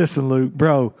 Listen, Luke,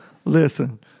 bro.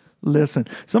 Listen.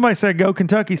 Somebody said, go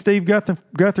Kentucky, Steve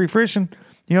Guthrie Frischin.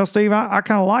 You know, Steve, I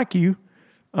kind of like you.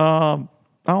 I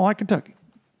don't like Kentucky.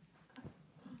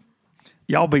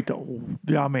 Y'all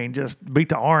just beat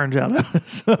the orange out of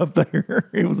us up there.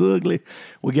 It was ugly.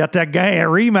 We got that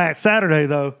rematch Saturday,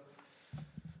 though.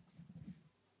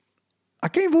 I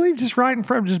can't believe just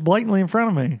blatantly in front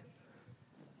of me.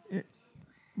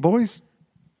 Boys,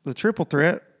 the triple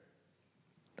threat.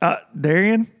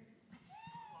 Darian?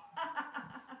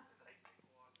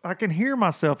 I can hear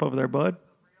myself over there, bud.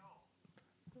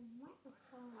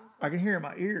 I can hear it in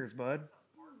my ears, bud.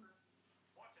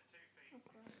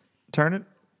 Turn it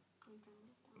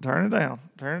down.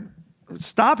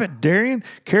 Stop it, Darian.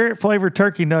 Carrot flavored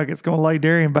turkey nuggets going to lay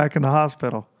Darian back in the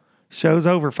hospital. Show's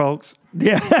over, folks.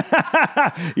 Yeah.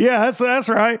 Yeah, that's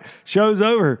right. Show's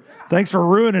over. Thanks for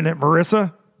ruining it,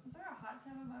 Marissa. Is there a hot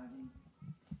tub emoji?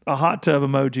 A hot tub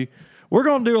emoji. We're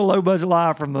going to do a low budget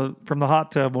live from the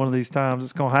hot tub one of these times.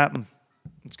 It's going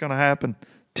to happen.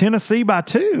 Tennessee by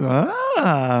 2.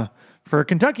 For a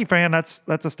Kentucky fan, that's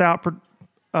a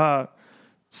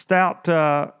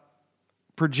stout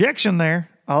projection there.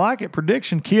 I like it.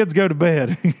 Prediction. Kids go to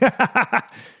bed.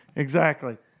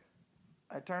 Exactly.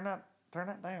 Hey, turn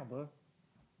that down, bud.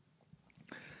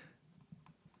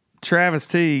 Travis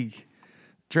Teague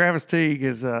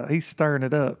is he's stirring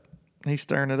it up. He's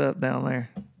stirring it up down there.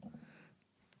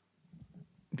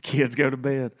 The kids go to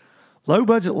bed. Low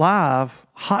budget live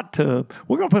hot tub.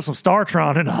 We're gonna put some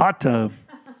StarTron in the hot tub.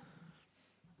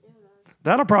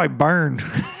 That'll probably burn.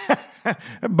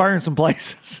 Burn some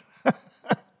places.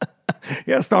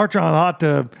 Yeah, StarTron hot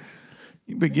tub.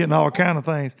 You'll be getting all kind of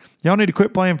things. Y'all need to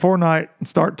quit playing Fortnite and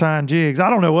start tying jigs. I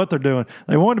don't know what they're doing.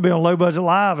 They wanted to be on Low Budget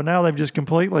Live, and now they've just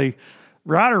completely...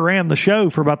 Ryder ran the show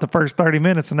for about the first 30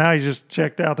 minutes, and now he's just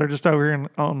checked out. They're just over here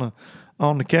on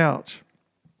the couch.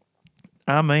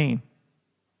 I mean,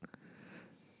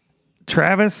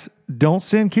 Travis, don't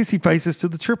send kissy faces to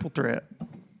the triple threat.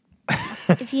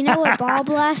 If you know what Ball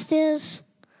Blast is,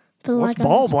 but What's like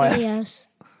Ball Blast?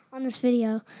 On this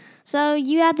video. So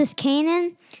you have this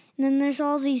cannon, and then there's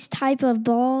all these type of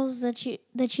balls that you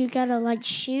gotta like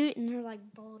shoot, and they're like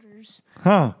boulders.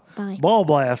 Huh. Bye. Ball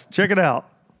Blast. Check it out.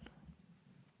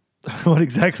 What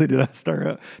exactly did I stir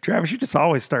up? Travis, you're just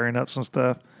always stirring up some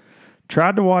stuff.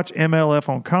 Tried to watch MLF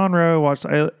on Conroe. Watched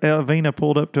Elvina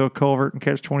pulled up to a culvert and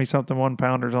catch 20-something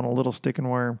 1-pounders on a little sticking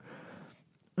worm.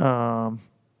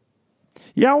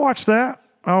 Yeah, I watched that.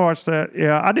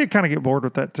 Yeah, I did kind of get bored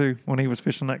with that too when he was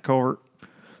fishing that culvert.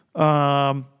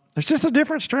 It's just a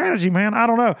different strategy, man. I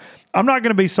don't know. I'm not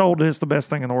going to be sold that it's the best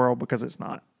thing in the world because it's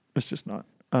not. It's just not.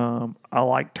 I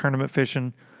like tournament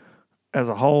fishing as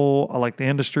a whole. I like the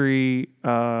industry.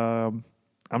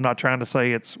 I'm not trying to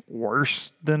say it's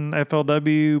worse than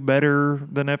FLW, better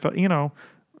than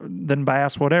than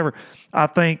bass, whatever. I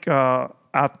think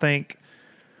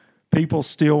people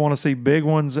still want to see big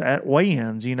ones at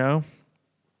weigh-ins.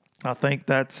 I think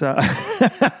that's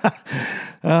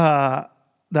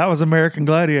that was American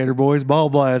Gladiator, boys. Ball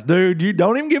Blast. Dude, you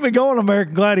don't even get me going,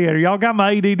 American Gladiator. Y'all got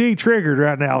my ADD triggered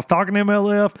right now. I was talking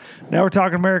MLF. Now we're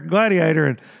talking American Gladiator.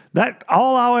 And that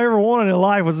all I ever wanted in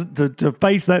life was to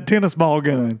face that tennis ball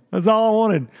gun. That's all I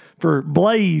wanted, for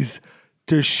Blaze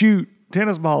to shoot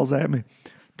tennis balls at me.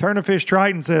 Turnerfish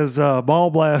Triton says,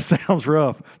 Ball Blast sounds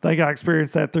rough. Think I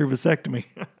experienced that through vasectomy.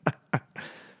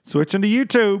 Switching to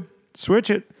YouTube. Switch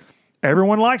it.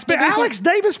 Everyone likes me. Alex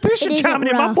Davis Fishing chiming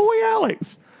in. My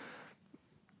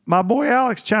boy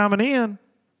Alex chiming in.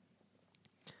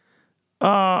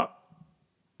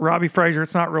 Robbie Frazier,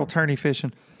 it's not real tourney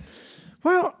fishing.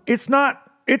 Well, it's not.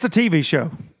 It's a TV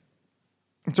show.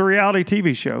 It's a reality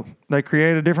TV show. They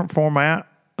create a different format.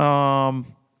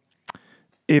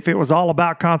 If it was all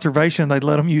about conservation, they'd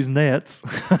let them use nets.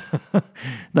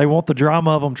 They want the drama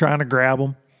of them trying to grab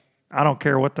them. I don't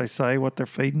care what they say, what they're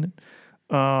feeding it.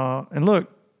 And look,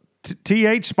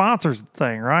 TH sponsors the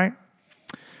thing, right?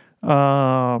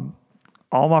 All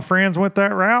my friends went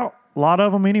that route. A lot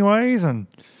of them anyways. And,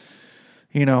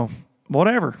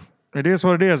 whatever. It is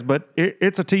what it is. But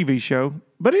it's a TV show.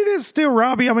 But it is still,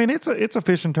 Robbie, I mean, it's a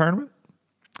fishing tournament.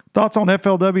 Thoughts on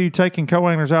FLW taking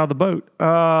co-anglers out of the boat?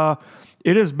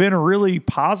 It has been a really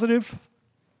positive.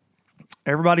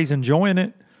 Everybody's enjoying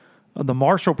it. The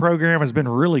Marshall program has been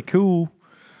really cool.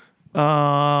 We've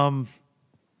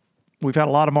had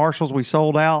a lot of Marshalls. We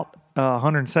sold out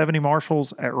 170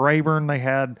 Marshalls at Rayburn. They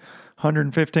had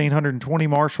 115, 120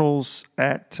 marshals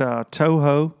at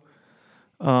Toho,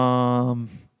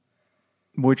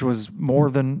 which was more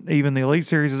than even the Elite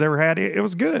Series has ever had. It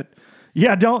was good.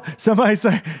 Yeah, somebody's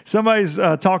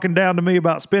talking down to me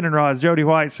about spinning rods. Jody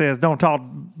White says, don't talk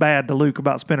bad to Luke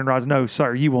about spinning rods. No,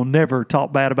 sir, you will never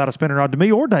talk bad about a spinning rod to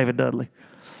me or David Dudley.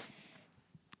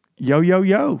 Yo.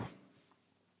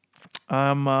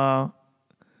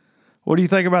 What do you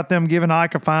think about them giving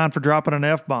Ike a fine for dropping an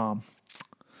F-bomb?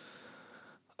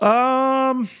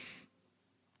 I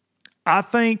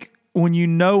think when you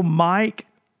know Mike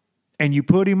and you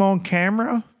put him on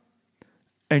camera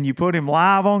and you put him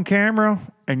live on camera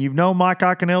and you've known Mike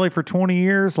Iaconelli for 20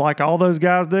 years like all those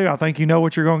guys do, I think you know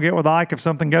what you're going to get with Ike if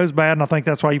something goes bad, and I think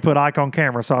that's why you put Ike on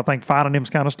camera. So I think fining him's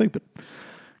kind of stupid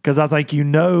because I think you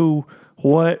know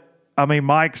what – I mean,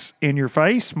 Mike's in your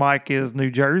face. Mike is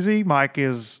New Jersey. Mike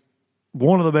is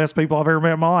one of the best people I've ever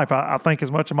met in my life. I think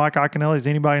as much of Mike Iaconelli as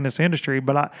anybody in this industry.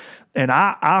 But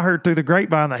I heard through the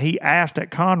grapevine that he asked at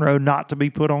Conroe not to be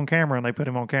put on camera, and they put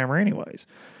him on camera anyways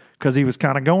because he was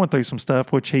kind of going through some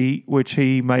stuff, which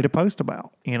he made a post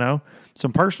about,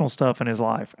 some personal stuff in his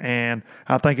life. And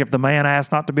I think if the man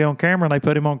asked not to be on camera and they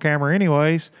put him on camera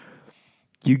anyways,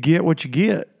 you get what you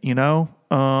get,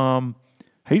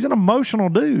 He's an emotional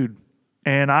dude.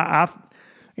 And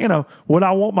would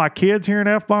I want my kids hearing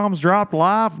F-bombs dropped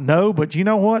live? No, but you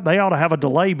know what? They ought to have a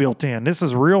delay built in. This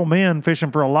is real men fishing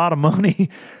for a lot of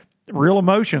money, real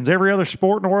emotions. Every other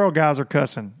sport in the world, guys are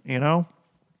cussing, I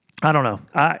don't know.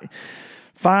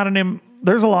 Finding him,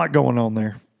 there's a lot going on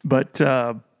there. But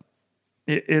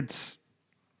it's,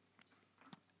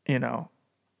 that's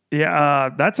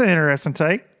an interesting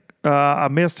take. I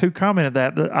missed who commented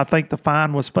that. I think the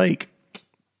fine was fake.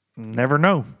 Never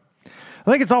know. I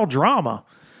think it's all drama.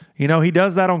 He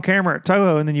does that on camera at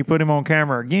Toho, and then you put him on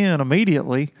camera again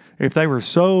immediately. If they were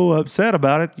so upset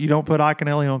about it, you don't put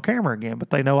Iaconelli on camera again.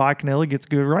 But they know Iaconelli gets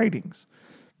good ratings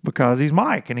because he's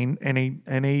Mike, and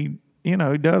he he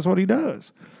does what he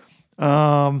does.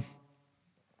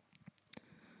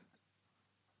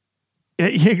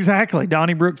 Exactly.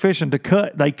 Donnybrook Fishing they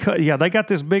got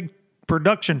this big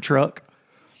production truck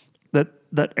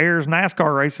that airs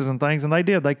NASCAR races and things, and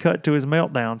they cut to his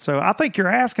meltdown. So I think you're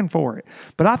asking for it.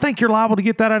 But I think you're liable to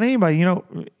get that out of anybody.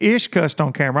 Ish cussed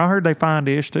on camera. I heard they fined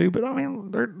Ish too, but I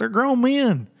mean, they're grown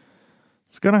men.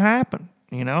 It's going to happen,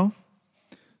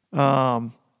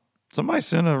 Somebody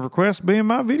sent a request to be in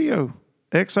my video.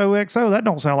 XOXO. That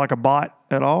don't sound like a bot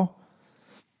at all.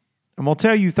 I'm going to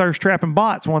tell you thirst trapping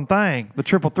bots one thing. The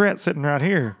triple threat's sitting right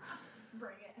here.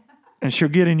 Bring it. And she'll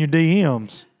get in your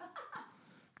DMs.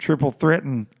 Triple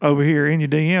threaten over here in your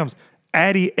DMs.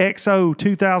 Addy XO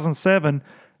 2007,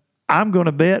 I'm going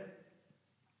to bet,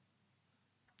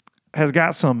 has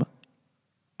got some,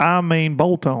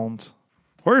 bolt-ons.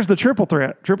 Where's the triple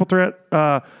threat? Triple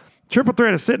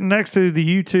threat is sitting next to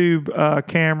the YouTube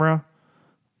camera.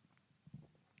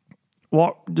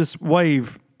 Just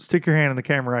wave. Stick your hand in the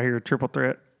camera right here. Triple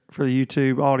threat for the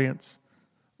YouTube audience.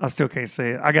 I still can't see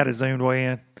it. I got it zoomed way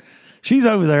in. She's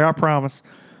over there, I promise.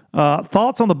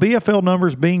 Thoughts on the BFL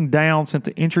numbers being down since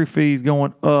the entry fees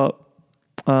going up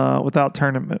without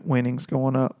tournament winnings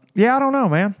going up? Yeah, I don't know,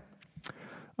 man.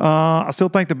 I still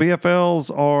think the BFLs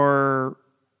are,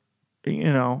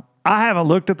 I haven't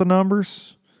looked at the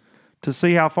numbers to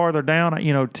see how far they're down.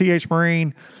 TH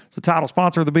Marine is the title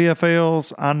sponsor of the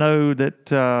BFLs. I know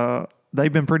that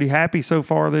they've been pretty happy so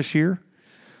far this year.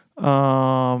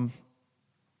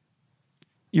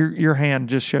 Your hand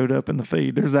just showed up in the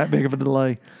feed. There's that big of a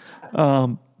delay.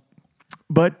 But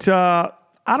I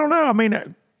don't know. I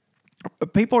mean,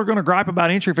 people are going to gripe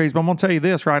about entry fees, but I'm going to tell you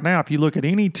this right now. If you look at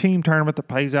any team tournament that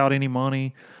pays out any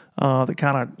money, that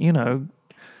kind of,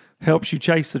 helps you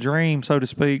chase the dream, so to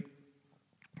speak,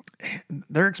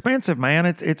 they're expensive, man.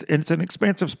 It's an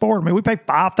expensive sport. I mean, we pay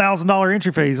 $5,000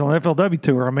 entry fees on the FLW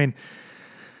Tour. I mean,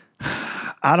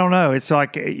 I don't know. It's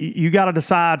like you got to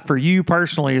decide for you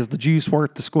personally, is the juice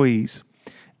worth the squeeze?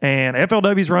 And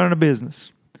FLW's running a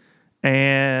business.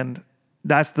 And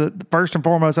that's the first and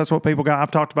foremost, that's what people got. I've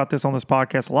talked about this on this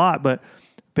podcast a lot, but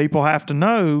people have to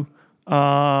know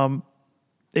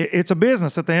it's a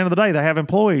business at the end of the day. They have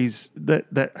employees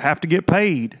that have to get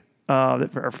paid,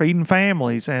 that are feeding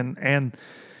families, and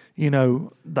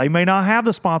they may not have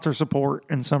the sponsor support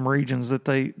in some regions that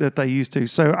they used to.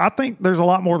 So I think there's a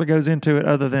lot more that goes into it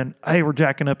other than, hey, we're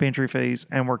jacking up entry fees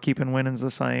and we're keeping winnings the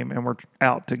same and we're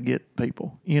out to get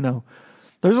people.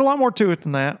 There's a lot more to it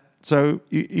than that. So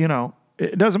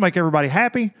it doesn't make everybody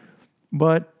happy,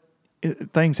 but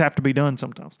things have to be done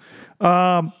sometimes.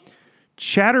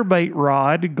 chatterbait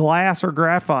rod, glass or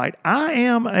graphite.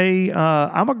 I'm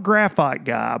a graphite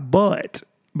guy, but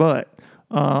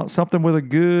something with a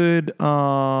good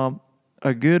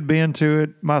bend to it.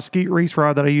 My Skeet Reese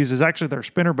rod that I use is actually their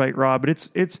spinnerbait rod, but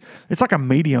it's like a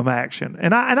medium action.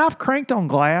 And I've cranked on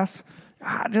glass.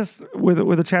 I just with a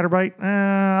chatterbait.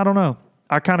 I don't know.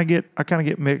 I kind of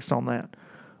get mixed on that.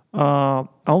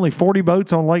 Only 40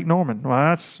 boats on Lake Norman. Well,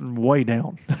 that's way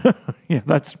down. Yeah,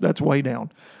 that's way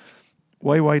down.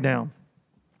 Way down.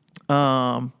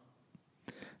 How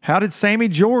did Sammy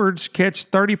George catch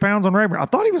 30 pounds on Rayburn? I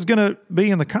thought he was going to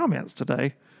be in the comments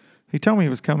today. He told me he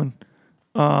was coming.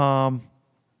 I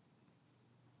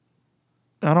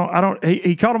don't.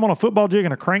 He caught him on a football jig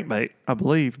and a crankbait, I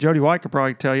believe. Jody White could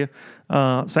probably tell you.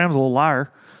 Sam's a little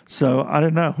liar, so I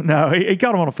didn't know. No, he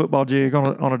caught him on a football jig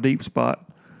on a deep spot.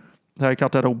 So he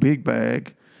caught that old big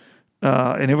bag,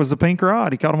 and it was the pink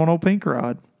rod. He caught him on old pink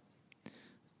rod.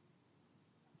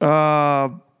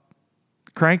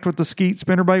 Cranked with the Skeet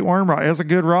spinnerbait worm rod. That's a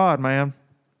good rod, man.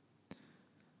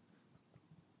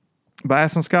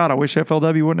 Bass and Scott, I wish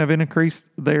FLW wouldn't have increased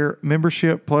their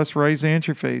membership plus raised the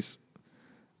entry fees.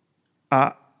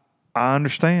 I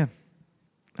understand.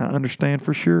 I understand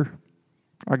for sure.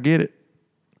 I get it.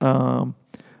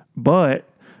 But,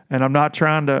 and I'm not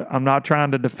trying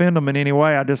to defend them in any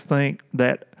way. I just think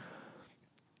that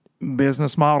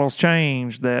business models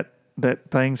change, that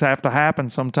things have to happen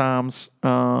sometimes,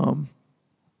 for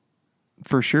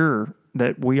sure,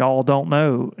 that we all don't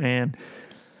know. And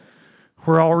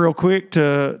we're all real quick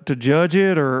to judge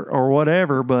it or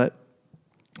whatever. But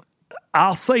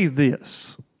I'll say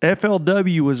this.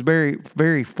 FLW was very,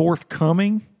 very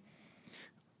forthcoming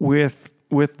with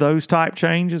those type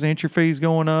changes, entry fees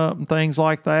going up and things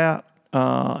like that,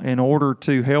 in order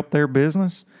to help their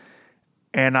business.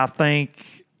 And I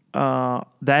think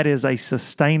that is a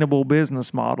sustainable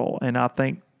business model. And I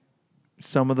think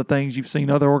some of the things you've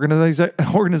seen other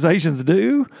organizations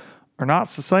do are not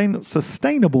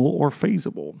sustainable or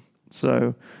feasible.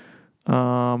 So,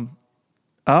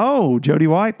 Jody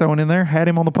White throwing in there, had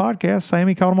him on the podcast.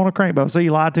 Sammy caught him on a crankbait. See,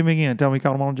 you lied to me again. Tell me he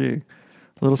caught him on a jig.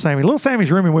 Little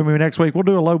Sammy's rooming with me next week. We'll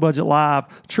do a low budget live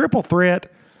triple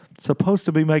threat. Supposed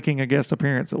to be making a guest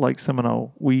appearance at Lake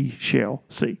Seminole. We shall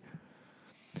see.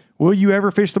 Will you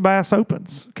ever fish the Bass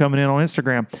Opens? Coming in on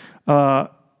Instagram.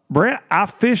 Brett, I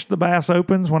fished the Bass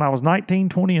Opens when I was 19,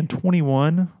 20, and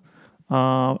 21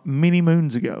 many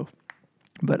moons ago.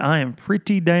 But I am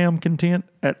pretty damn content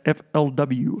at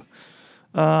FLW.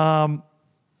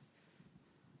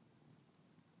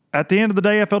 At the end of the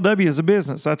day, FLW is a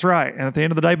business. That's right. And at the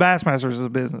end of the day, Bassmasters is a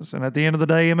business. And at the end of the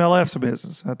day, MLF's a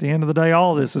business. At the end of the day,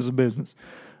 all of this is a business.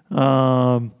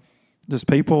 Just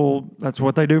people, that's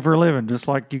what they do for a living. Just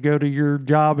like you go to your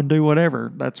job and do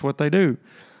whatever. That's what they do.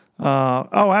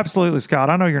 Absolutely, Scott.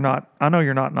 I know you're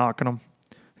not knocking them.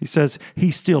 He says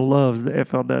he still loves the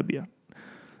FLW.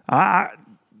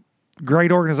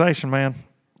 Great organization, man.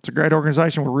 It's a great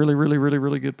organization with really, really, really,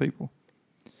 really good people.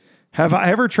 Have I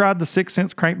ever tried the 6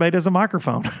 Sense crankbait as a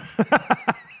microphone?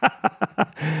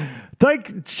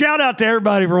 Shout out to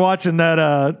everybody for watching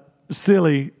that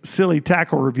silly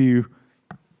tackle review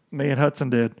me and Hudson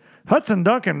did. Hudson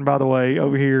Duncan, by the way,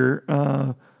 over here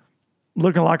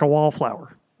looking like a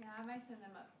wallflower. Yeah, I might send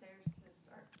them upstairs to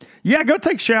start. Yeah, go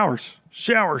take showers.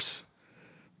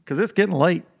 Because it's getting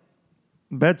late.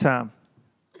 Bedtime.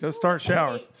 Go start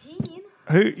showers. 18.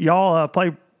 Y'all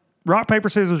play rock, paper,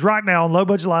 scissors right now on Low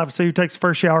Budget Live. See who takes the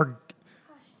first shower.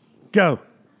 Go.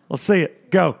 Let's see it.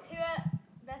 Go.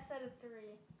 Best out of 3.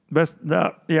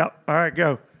 Yeah. All right,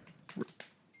 go.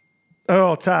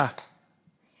 Oh, tie.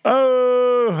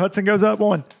 Oh, Hudson goes up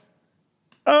 1.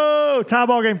 Oh, tie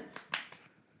ball game.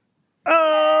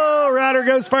 Oh, Ryder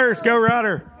goes first. Go,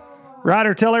 Ryder.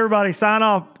 Ryder, tell everybody, sign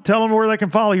off. Tell them where they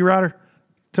can follow you, Ryder.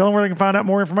 Tell them where they can find out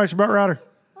more information about Ryder.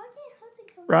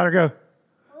 Ryder, go.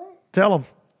 Tell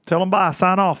them bye.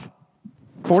 Sign off.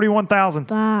 41,000.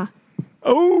 Bye.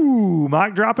 Oh,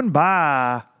 mic dropping.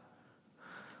 Bye.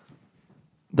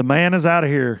 The man is out of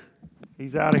here.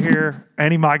 He's out of here.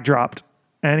 And he mic dropped.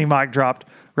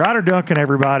 Ryder Duncan,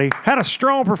 everybody, had a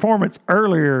strong performance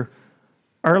earlier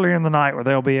in the night with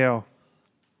LBL.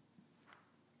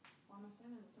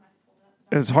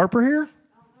 Is Harper here?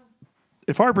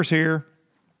 If Harper's here,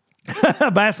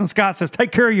 Bass and Scott says,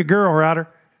 take care of your girl, Ryder.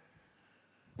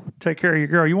 Take care of your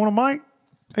girl. You want a mic,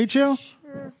 HL?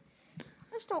 Sure.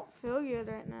 I just don't feel good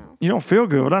right now. You don't feel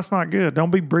good. Well, that's not good.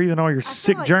 Don't be breathing all your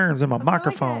sick germs in my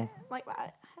microphone. I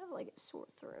have like a sore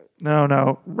throat.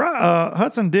 No.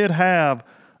 Hudson did have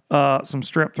some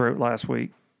strep throat last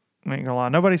week. I ain't gonna lie.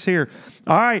 Nobody's here.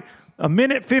 All right. A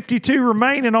minute 52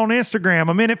 remaining on Instagram.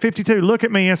 A minute 52. Look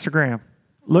at me, Instagram.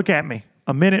 Look at me.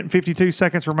 A minute and 52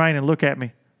 seconds remaining. Look at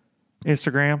me,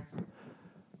 Instagram.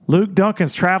 Luke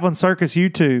Duncan's Traveling Circus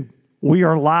YouTube. We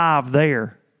are live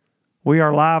there. We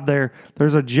are live there.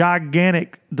 There's a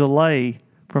gigantic delay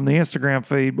from the Instagram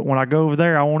feed, but when I go over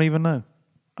there, I won't even know.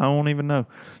 I won't even know.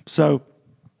 So,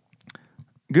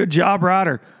 good job,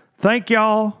 Ryder. Thank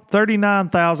y'all.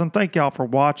 39,000. Thank y'all for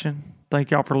watching.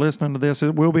 Thank y'all for listening to this.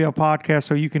 It will be a podcast,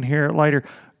 so you can hear it later.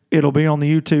 It'll be on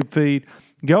the YouTube feed.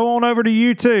 Go on over to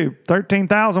YouTube.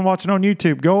 13,000 watching on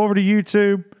YouTube. Go over to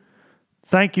YouTube.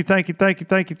 Thank you.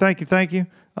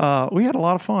 We had a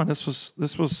lot of fun. This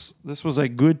was a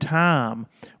good time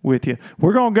with you.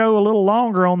 We're gonna go a little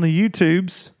longer on the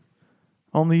YouTubes.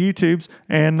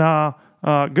 And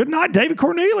good night, David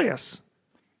Cornelius.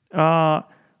 We're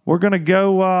gonna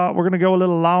go a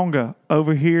little longer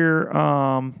over here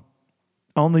on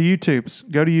the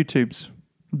YouTubes. Go to YouTubes.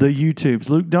 The YouTubes.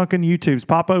 Luke Duncan YouTubes.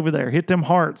 Pop over there. Hit them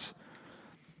hearts.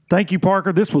 Thank you,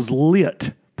 Parker. This was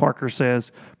lit, Parker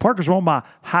says. Parker's one of my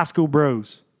high school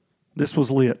bros. This was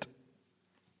lit.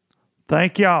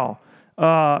 Thank y'all.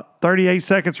 38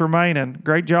 seconds remaining.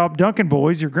 Great job. Duncan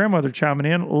boys, your grandmother chiming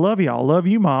in. Love y'all. Love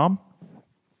you, Mom.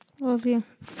 Love you.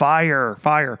 Fire.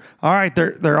 All right,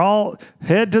 they're all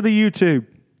head to the YouTube.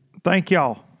 Thank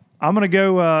y'all. I'm going to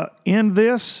go end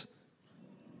this.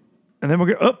 And then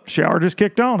we'll go, shower just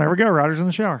kicked on. There we go. Ryder's in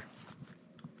the shower.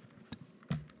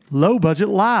 Low Budget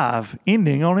Live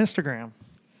ending on Instagram.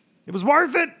 It was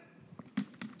worth it.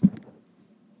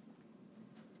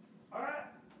 All right.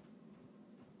 I'm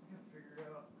going to figure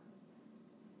out.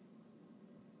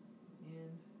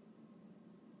 End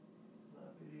the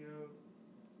video.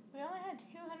 We only had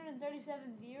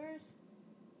 237 viewers.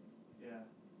 Yeah.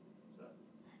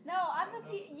 No, I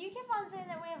thought you kept on saying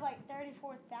that we have like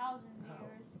 34,000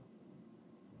 viewers.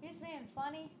 You're just being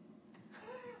funny.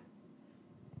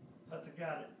 That's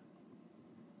got it.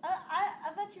 I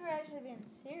thought you were actually being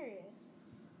serious.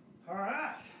 All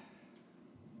right.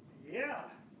 Yeah.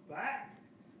 Back.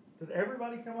 Did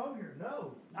everybody come over here?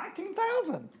 No.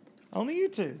 19,000 on the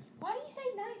YouTube. Why do you say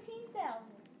 19,000?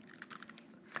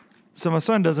 So my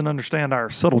son doesn't understand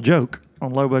our subtle joke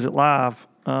on Low Budget Live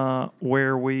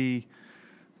where we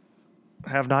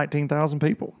have 19,000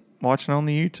 people watching on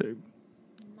the YouTube.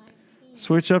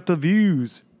 Switch up the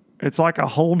views. It's like a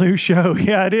whole new show.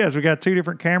 Yeah, it is. We got 2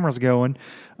 different cameras going.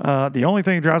 The only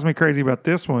thing that drives me crazy about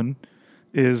this one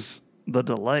is the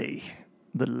delay.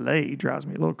 The delay drives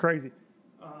me a little crazy.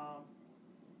 Where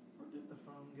did the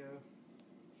phone go?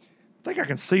 I think I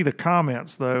can see the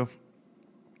comments, though.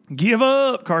 Give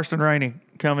up, Karsten Rainey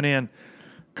coming in.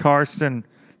 Karsten.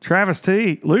 Travis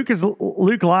T.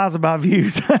 Luke lies about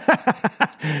views.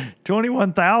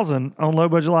 21,000 on Low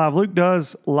Budget Live. Luke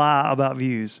does lie about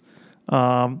views.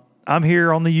 I'm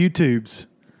here on the YouTubes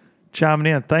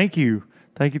chiming in. Thank you.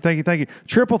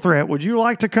 Triple Threat, would you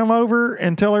like to come over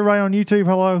and tell everybody on YouTube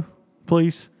hello,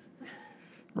 please?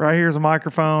 Right here's a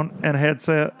microphone and a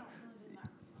headset.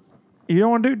 You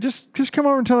don't want to do it? Just come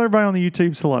over and tell everybody on the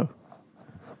YouTubes hello.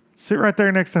 Sit right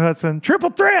there next to Hudson. Triple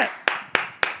Threat.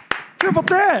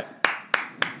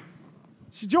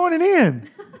 She's joining in.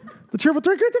 The Triple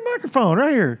Threat. Get the microphone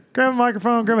right here. Grab a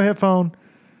microphone. Grab a headphone.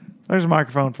 There's a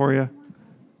microphone for you.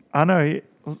 I know.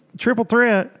 Triple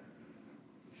Threat.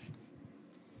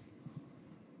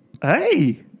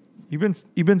 Hey, you've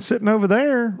been sitting over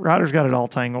there. Ryder's got it all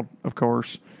tangled, of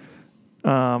course.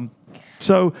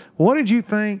 So, what did you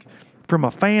think from a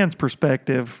fan's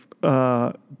perspective?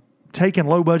 Taking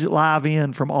Low Budget Live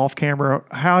in from off camera.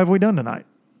 How have we done tonight?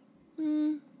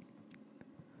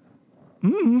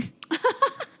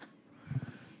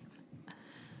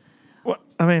 Well,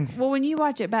 when you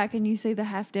watch it back and you see the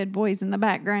half dead boys in the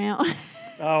background.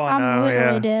 Oh, I know. I'm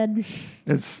literally Yeah, dead.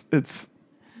 it's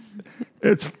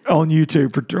on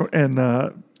YouTube and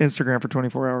Instagram for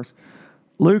 24 hours.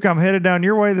 Luke, I'm headed down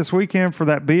your way this weekend for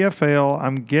that BFL.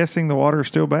 I'm guessing the water is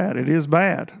still bad. It is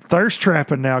bad. Thirst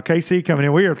trapping now. KC coming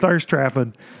in. We are thirst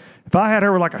trapping. If I had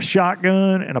her with like a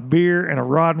shotgun and a beer and a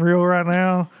rod and reel right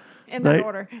now. In that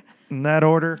order. In that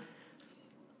order.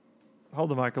 Hold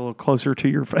the mic a little closer to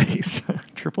your face.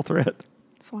 Triple Threat.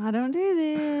 That's why I don't do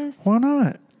this. Why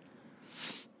not?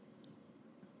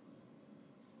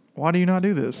 Why do you not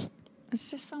do this?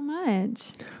 It's just so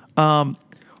much.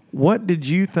 What did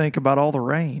you think about all the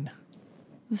rain?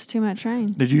 It's too much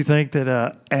rain. Did you think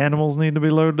that animals need to be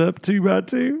loaded up 2 by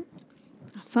 2?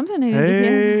 Something needed to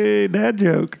Hey, dad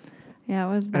joke. Yeah, it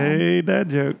was bad. Hey, dad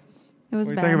joke. It was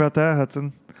What do you bad. think about that,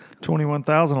 Hudson?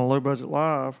 21,000 on Low Budget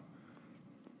Live.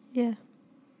 Yeah.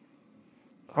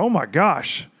 Oh my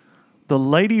gosh. The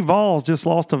Lady Vols just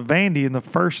lost to Vandy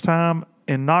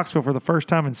in Knoxville for the first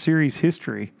time in series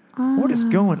history. What is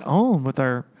going on with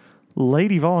our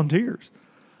Lady Volunteers?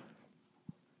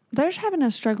 They're just having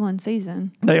a struggling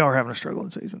season. They are having a struggling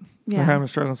season. Yeah. They're having a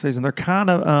struggling season. They're kind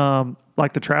of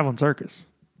like the traveling circus,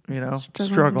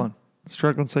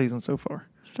 struggling season so far.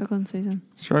 Struggling season.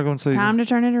 Struggling season. Time to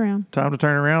turn it around. Time to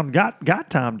turn it around. Got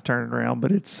time to turn it around,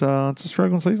 but it's a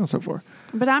struggling season so far.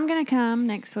 But I'm going to come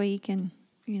next week and,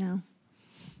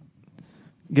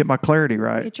 Get my clarity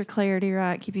right. get your clarity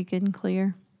right. Keep you good and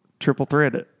clear. Triple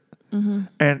thread it. Mm-hmm.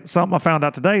 And something I found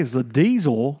out today is the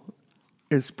Diesel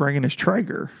is bringing his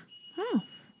Traeger.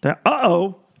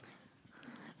 Oh.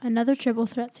 Another triple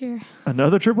threat's here.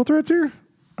 Another triple threat's here?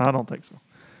 I don't think so.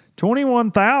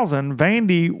 21,000.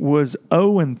 Vandy was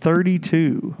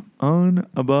 0-32.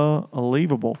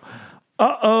 Unbelievable.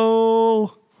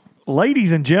 Uh-oh.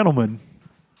 Ladies and gentlemen,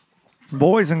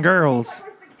 boys and girls,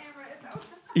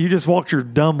 you just walked your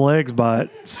dumb legs by it.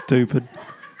 Stupid.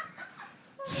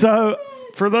 So,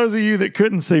 for those of you that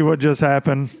couldn't see what just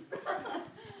happened,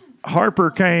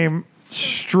 Harper came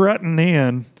strutting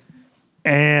in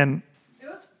and It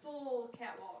was full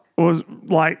catwalk. was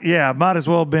like, might as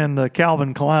well have been the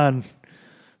Calvin Klein,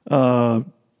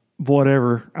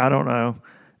 whatever. I don't know.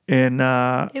 And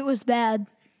It was bad.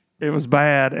 it was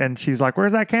bad. And she's like,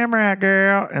 "Where's that camera at,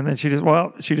 girl?" And then she just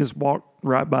walked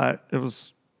right by it. It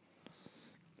was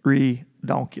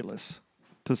redonkulous,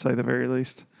 to say the very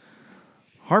least.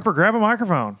 Harper, grab a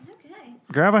microphone. Okay.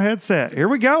 Grab a headset. Here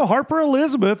we go. Harper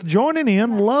Elizabeth joining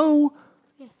in low.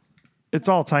 It's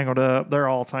all tangled up. They're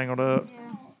all tangled up.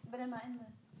 Yeah. But am I in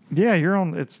the... Yeah, you're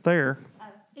on. It's there.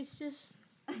 It's just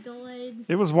delayed.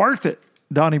 It was worth it.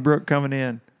 Donnybrook coming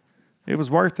in. It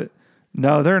was worth it.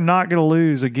 No, they're not going to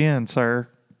lose again, sir.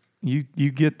 You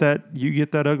get that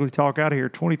ugly talk out of here.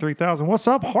 23,000. What's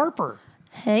up, Harper?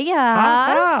 Hey, guys.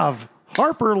 High five.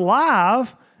 Harper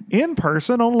live in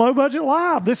person on Low Budget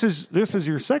Live. This is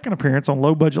your second appearance on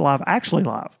Low Budget Live, actually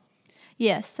live.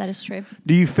 Yes, that is true.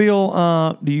 Do you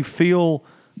feel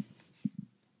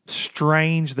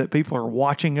strange that people are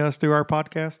watching us do our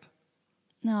podcast?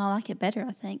 No, I like it better,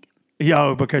 I think.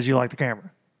 Yo, because you like the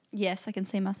camera. Yes, I can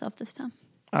see myself this time.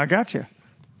 I got you.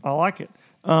 I like it.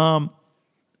 Time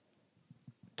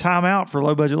out for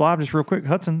Low Budget Live, just real quick.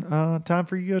 Hudson, time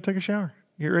for you to go take a shower.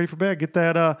 Get ready for bed. Get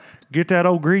that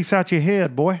old grease out your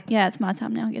head, boy. Yeah, it's my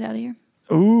time now. Get out of here.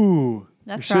 Ooh,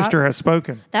 That's your sister right. has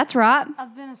spoken. That's right.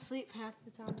 I've been asleep half the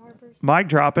time, Harper. Mic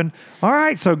dropping. All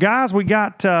right, so guys, we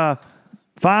got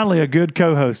finally a good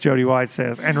co-host, Jody White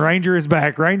says, and Ranger is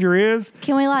back. Ranger is.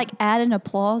 Can we add an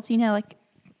applause? Yay!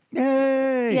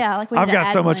 Yeah, we I've need to got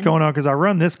add so much one. going on because I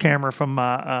run this camera from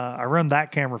my I run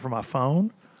that camera from my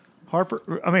phone.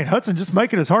 Hudson, just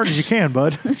make it as hard as you can,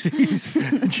 bud.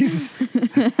 Jeez. Jesus.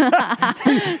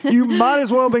 You might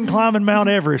as well have been climbing Mount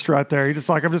Everest right there. You're just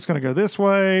like, I'm just going to go this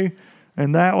way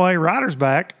and that way. Ryder's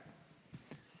back.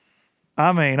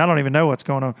 I don't even know what's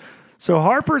going on. So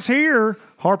Harper's here.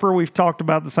 Harper, we've talked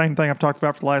about the same thing I've talked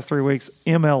about for the last 3 weeks.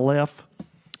 MLF.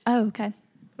 Oh, okay.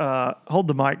 Hold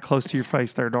the mic close to your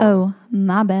face there, darling. Oh,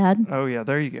 my bad. Oh yeah,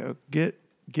 there you go. Get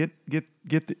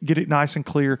it nice and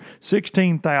clear.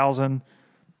 16,000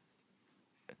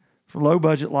 for Low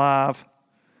Budget Live.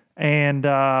 And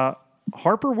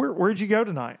Harper, where'd you go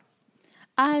tonight?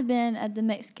 I've been at the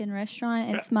Mexican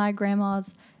restaurant. It's my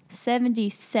grandma's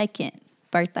 72nd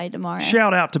birthday tomorrow.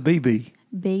 Shout out to BB.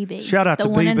 BB. Shout out the to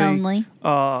one BB. and only.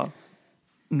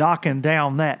 Knocking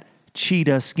down that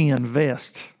cheetah skin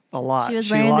vest a lot. She was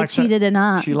wearing the cheetah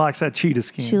tonight. She likes that cheetah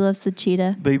skin. She loves the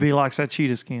cheetah. BB likes that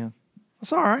cheetah skin.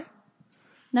 That's all right.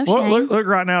 No Well, shame. look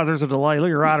right now. There's a delay.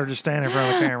 Look at Ryder just standing in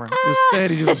front of the camera, just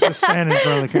steady, just standing in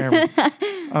front of the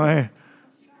camera.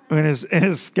 In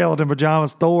his skeleton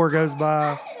pajamas, Thor goes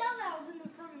by.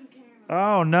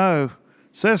 Oh no!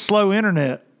 Says slow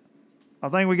internet. I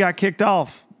think we got kicked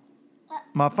off.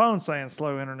 My phone's saying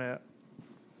slow internet.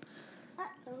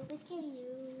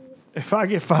 If I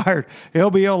get fired,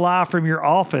 LBL live from your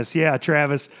office. Yeah,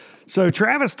 Travis. So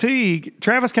Travis Teague.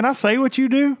 Travis, can I say what you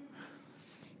do?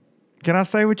 Can I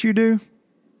say what you do?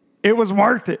 It was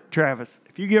worth it, Travis.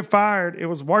 If you get fired, it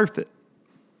was worth it.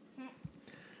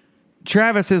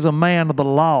 Travis is a man of the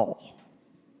law.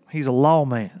 He's a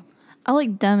lawman. I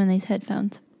look dumb in these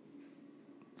headphones.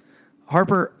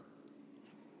 Harper,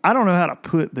 I don't know how to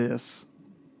put this.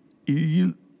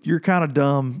 You're kind of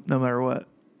dumb no matter what.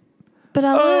 But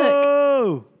I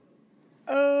look.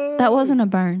 Oh! That wasn't a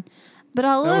burn. But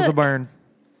I look. That was a burn.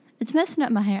 It's messing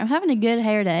up my hair. I'm having a good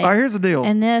hair day. All right, here's the deal.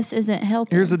 And this isn't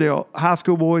helping. Here's the deal. High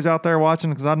school boys out there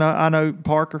watching, because I know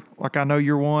Parker, like I know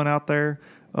you're one out there.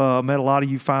 Met a lot of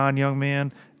you fine young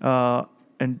men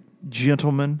and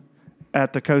gentlemen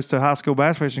at the Coast High School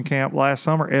Bass Fishing Camp last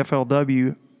summer,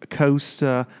 FLW Coast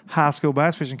High School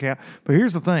Bass Fishing Camp. But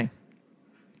here's the thing.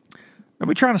 Don't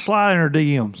be trying to slide in our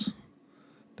DMs.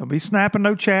 Don't be snapping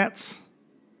no chats.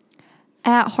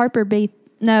 At Harper B.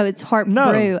 No, it's Harp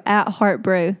No. Brew. At Harp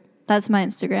Brew. That's my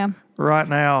Instagram. Right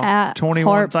now, At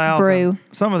 21,000. Harp Brew.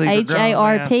 Some of these are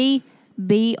grown, man.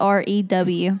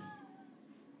 HARPBREW.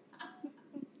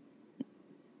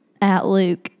 At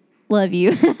Luke. Love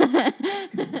you.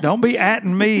 Don't be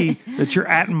atting me that you're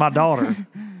atting my daughter.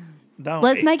 Don't.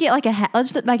 Let's make it like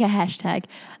let's make a hashtag.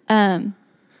 Hold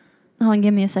on,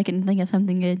 give me a second to think of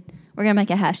something good. We're gonna make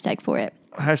a hashtag for it.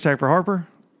 Hashtag for Harper.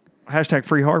 Hashtag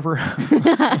free Harper.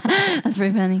 That's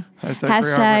pretty funny.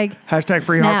 Hashtag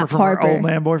free Harper from her old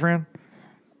man boyfriend.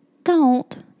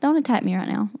 Don't attack me right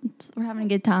now. We're having a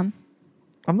good time.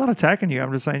 I'm not attacking you.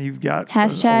 I'm just saying you've got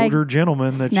Hashtag an older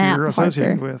gentleman that snap you're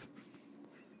associated Harper. with.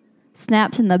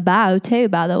 Snaps in the bio too,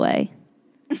 by the way.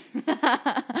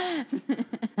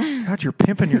 God, you're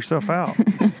pimping yourself out.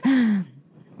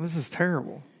 This is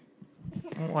terrible. I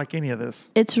don't like any of this.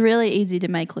 It's really easy to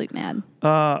make Luke mad.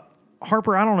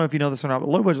 Harper, I don't know if you know this or not, but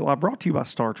Low Budget Live brought to you by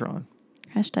StarTron.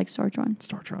 Hashtag Startron.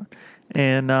 StarTron.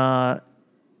 And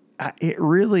it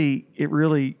really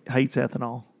hates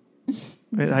ethanol.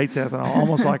 It hates ethanol.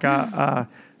 Almost like I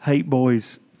hate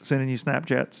boys sending you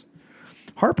Snapchats.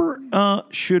 Harper,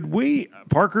 should we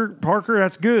Parker,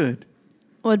 that's good.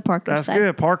 What'd Parker That's say?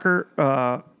 good. Parker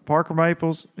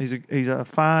Maples, he's a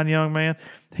fine young man.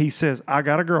 He says, I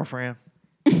got a girlfriend.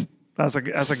 That's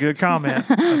a good comment.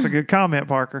 That's a good comment,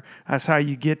 Parker. That's how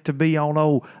you get to be on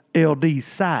old LD's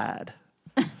side.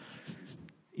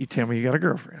 You tell me you got a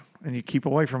girlfriend, and you keep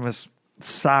away from this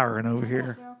siren over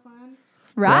here.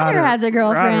 Ryder has a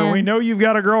girlfriend. Ryder, we know you've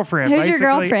got a girlfriend. Who's your Basically,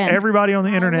 girlfriend? Everybody on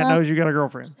the internet knows you got a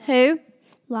girlfriend. Who?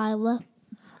 Lila.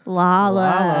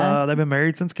 Lala. They've been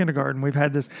married since kindergarten. We've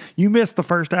had this. You missed the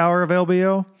first hour of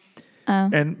LBO.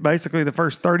 And basically the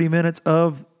first 30 minutes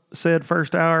of said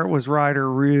first hour was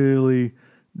Ryder really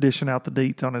dishing out the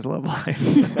deets on his love life.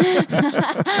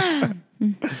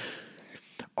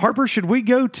 Harper, should we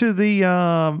go to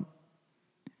the,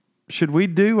 should we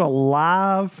do a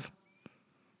live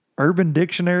Urban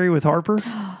Dictionary with Harper?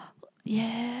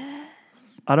 Yes.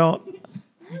 I don't,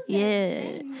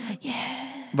 Yeah.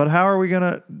 but how are we going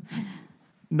to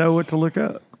know what to look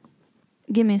up?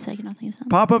 Give me a second. I'll think of something.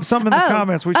 Pop up something in the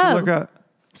comments we should look up.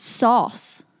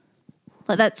 Sauce.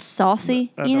 Like that's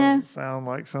saucy, That you know? doesn't sound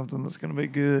like something that's going to be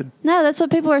good. No, that's what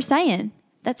people are saying.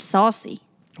 That's saucy.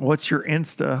 What's your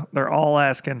Insta? They're all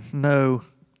asking. No.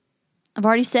 I've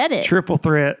already said it. Triple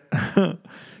Threat.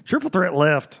 Triple Threat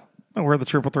left. I don't know where the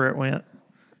Triple Threat went.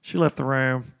 She left the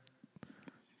room.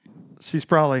 She's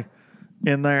probably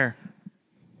in there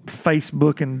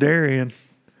Facebooking Darian,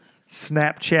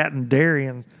 Snapchatting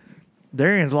Darian.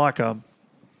 Darian's like a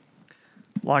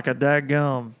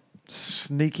daggum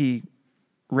sneaky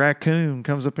raccoon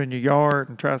comes up in your yard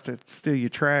and tries to steal your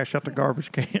trash out the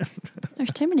garbage can.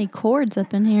 There's too many cords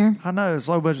up in here. I know. It's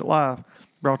Low Budget Live.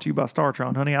 Brought to you by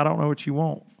StarTron. Honey, I don't know what you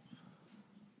want.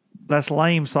 That's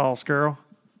lame sauce, girl.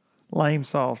 Lame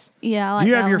sauce. Yeah, I like Do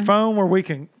you that have your one. phone where we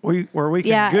can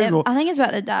Yeah, Google? I think it's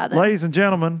about to die, though. Ladies and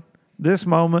gentlemen, this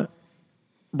moment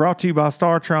brought to you by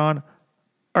StarTron.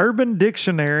 Urban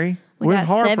Dictionary We with got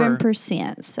Harper.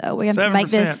 7%, so we have to make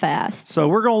this 7%. fast. So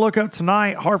we're going to look up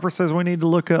tonight. Harper says we need to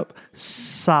look up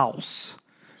sauce,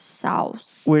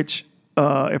 Sauce. which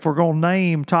if we're going to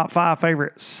name top 5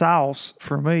 favorite sauce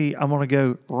for me, I'm going to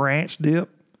go ranch dip.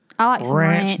 I like some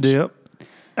ranch. Dip.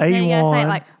 A1. No, you gotta say it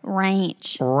like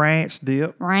ranch. ranch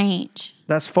dip. Ranch.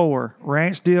 That's 4.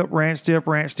 Ranch dip, ranch dip,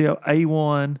 ranch dip.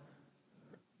 A1.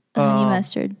 Honey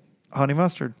mustard. Honey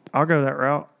mustard. I'll go that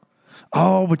route.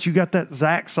 Oh, but you got that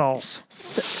Zach sauce.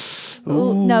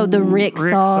 Ooh, no, the Rick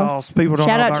sauce. People don't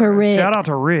Shout know out about to Rick. Shout out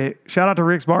to Rick. Shout out to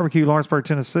Rick's Barbecue, Lawrenceburg,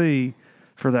 Tennessee,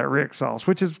 for that Rick sauce,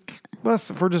 which is,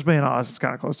 if we're just being honest, it's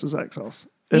kind of close to Zach sauce.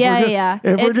 If Yeah.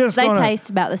 If we're just they gonna, taste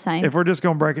about the same. If we're just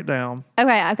going to break it down. Okay,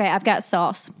 I've got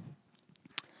sauce.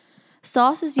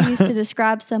 Sauce is used to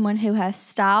describe someone who has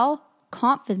style,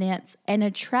 confidence, and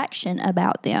attraction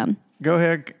about them. Go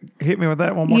ahead. Hit me with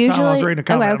that one more time. I was Usually- reading a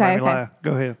comment. okay, that made me okay. laugh.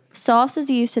 Go ahead. Sauce is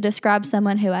used to describe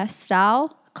someone who has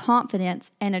style,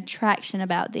 confidence, and attraction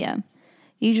about them.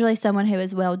 Usually someone who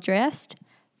is well dressed,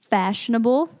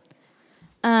 fashionable,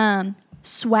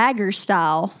 swagger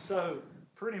style. So,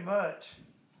 pretty much,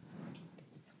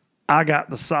 I got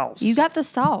the sauce. You got the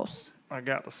sauce. I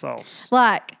got the sauce.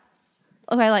 Like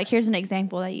here's an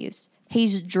example they use.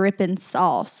 He's dripping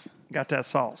sauce. Got that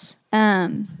sauce.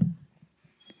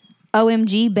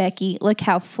 OMG, Becky, look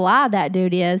how fly that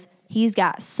dude is. He's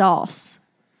got sauce.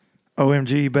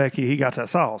 OMG, Becky, he got that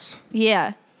sauce.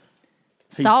 Yeah.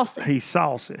 Saucy. He's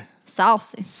saucy.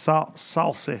 Saucy.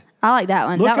 Saucy. I like that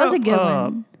one. That was a good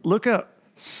one. Look up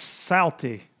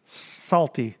salty.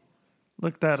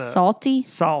 Look that up. Salty?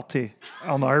 Salty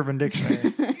on the Urban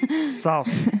Dictionary.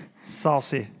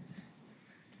 Saucy.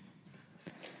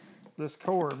 This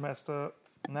cord messed up.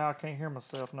 Now I can't hear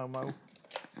myself no more.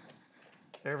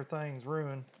 Everything's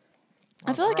ruined.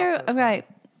 I feel like okay,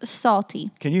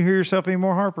 salty. Can you hear yourself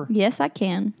anymore, Harper? Yes, I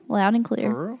can. Loud and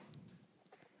clear. For real?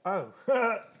 Oh,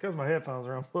 it's because my headphones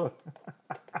are unplugged.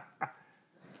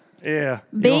 Yeah.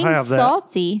 Being have that.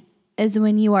 salty is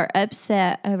when you are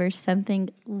upset over something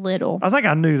little. I think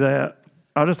I knew that.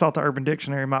 I just thought the Urban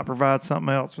Dictionary might provide something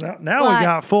else. Now Like- we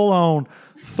got full on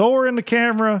Thor in the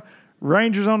camera,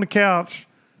 Rangers on the couch,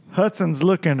 Hudson's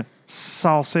looking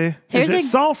saucy. Here's Is it a-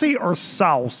 saucy or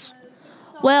sauce?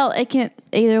 Well, it can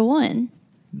either one.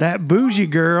 That bougie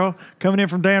girl coming in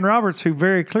from Dan Roberts, who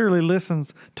very clearly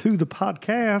listens to the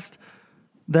podcast.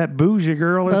 That bougie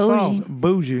girl is Bougie. sauce.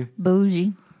 Bougie.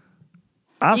 Bougie.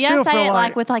 I You still gotta say feel it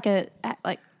like with like a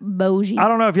bougie. I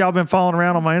don't know if y'all been following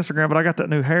around on my Instagram, but I got that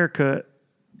new haircut,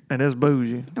 and it's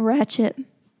bougie. Ratchet.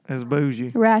 It's bougie.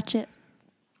 Ratchet.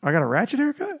 I got a ratchet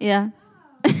haircut? Yeah.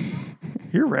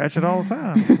 You're ratchet all the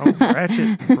time.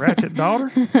 Oh, ratchet daughter.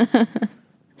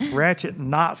 Ratchet,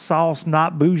 not sauce,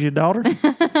 not bougie daughter.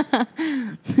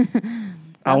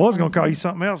 I was going to call you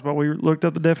something else, but we looked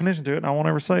up the definition to it, and I won't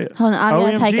ever say it. Hold on, I'm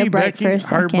gonna take a break Becky, for a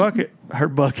second.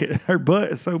 her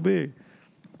butt is so big.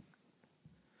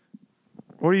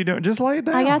 What are you doing? Just lay it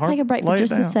down. I gotta Harper. take a break Lay for it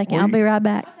just a down. second. What I'll do be you- right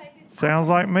back. Sounds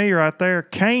like me right there.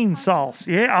 Cane sauce.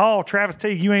 Yeah. Oh, Travis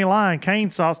Teague, you ain't lying. Cane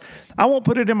sauce. I won't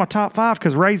put it in my top 5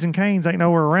 because Raising Cane's ain't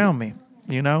nowhere around me.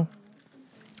 You know?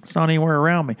 It's not anywhere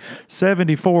around me.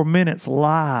 74 minutes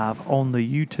live on the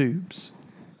YouTubes.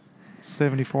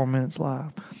 74 minutes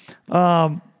live.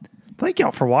 Thank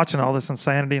y'all for watching all this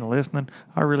insanity and listening.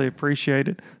 I really appreciate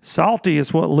it. Salty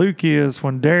is what Luke is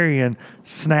when Darian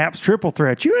snaps triple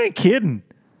threat. You ain't kidding.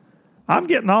 I'm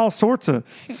getting all sorts of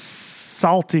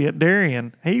salty at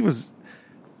Darian. He was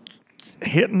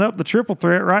hitting up the triple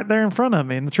threat right there in front of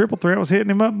me, and the triple threat was hitting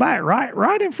him up back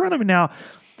right in front of me. Now,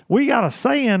 we got a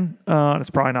saying, it's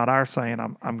probably not our saying,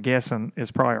 I'm guessing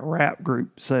it's probably a rap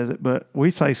group says it, but we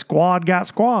say squad got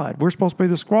squad. We're supposed to be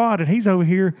the squad, and he's over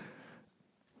here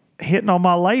hitting on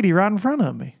my lady right in front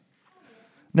of me.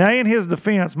 Now, in his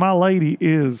defense, my lady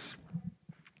is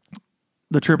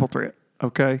the triple threat,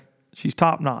 okay? She's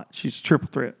top notch. She's a triple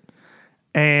threat.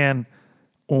 And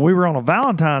when we were on a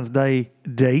Valentine's Day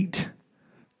date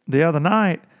the other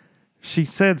night, she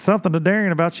said something to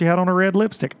Darian about she had on a red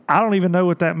lipstick. I don't even know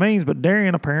what that means, but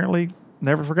Darian apparently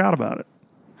never forgot about it.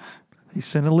 He's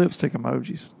sending lipstick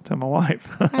emojis to my wife.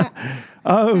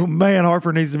 Oh, man,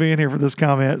 Harper needs to be in here for this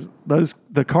comment.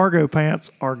 The cargo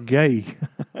pants are gay.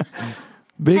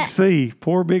 Big C.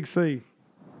 Poor Big C.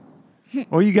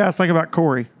 What do you guys think about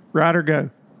Corey? Ride or go?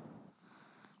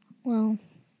 Well,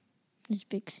 it's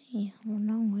Big C. I don't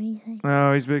know. What do you think?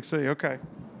 Oh, he's Big C. Okay.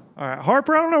 All right.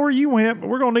 Harper, I don't know where you went, but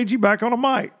we're going to need you back on a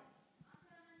mic.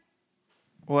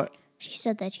 What? She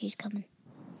said that she's coming.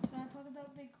 Can I talk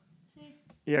about Big C?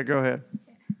 Yeah, go ahead.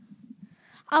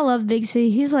 I love Big C.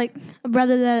 He's like a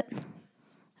brother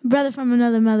from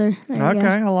another mother. There you Okay, go.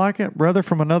 I like it. Brother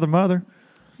from another mother.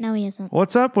 No, he isn't.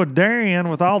 What's up with Darian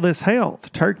with all this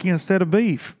health? Turkey instead of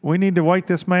beef. We need to wake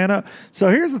this man up. So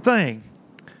here's the thing.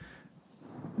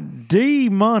 D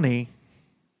Money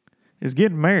is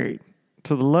getting married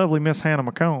to the lovely Miss Hannah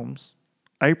McCombs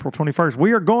April 21st.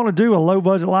 We are going to do a low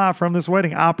budget live from this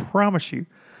wedding. I promise you.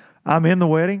 I'm in the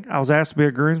wedding. I was asked to be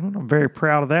a groomsman. I'm very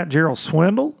proud of that. Gerald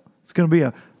Swindle. It's going to be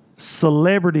a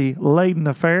celebrity-laden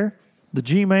affair. The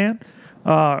G-Man.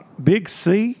 Big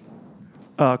C.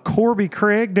 Corby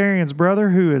Craig, Darian's brother,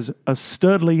 who is a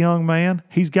studly young man.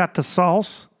 He's got the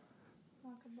sauce.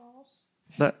 Like a boss.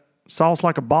 That sauce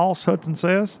like a boss, Hudson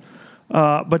says.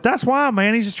 But that's why,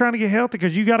 man, he's just trying to get healthy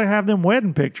because you got to have them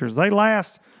wedding pictures. They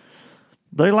last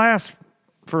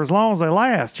for as long as they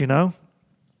last, you know.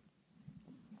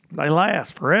 They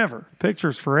last forever.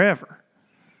 Pictures forever.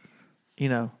 You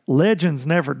know, legends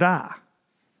never die.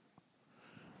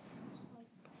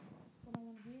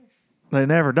 They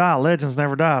never die. Legends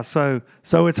never die. So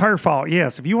it's her fault.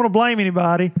 Yes. If you want to blame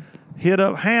anybody, hit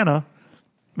up Hannah,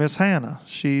 Miss Hannah.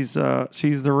 She's the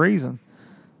reason.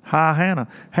 Hi, Hannah.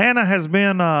 Hannah has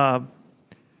been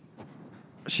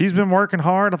she's been working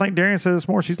hard. I think Darian said this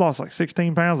morning she's lost like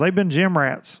 16 pounds. They've been gym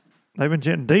rats. They've been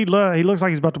gym. He looks like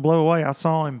he's about to blow away. I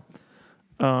saw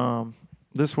him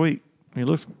this week.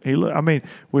 I mean,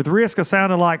 with risk of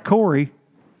sounding like Corey,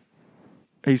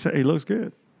 he looks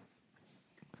good.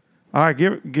 All right,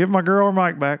 give my girl her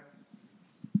mic back.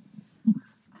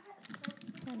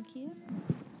 Thank you.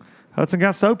 Hudson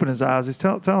got soap in his eyes. He's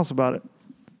tell us about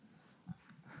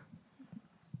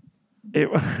it.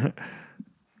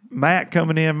 Matt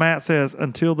coming in. Matt says,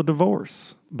 until the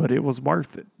divorce, but it was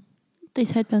worth it.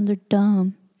 These headphones are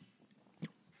dumb.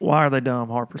 Why are they dumb,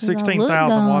 Harper? 'Cause I look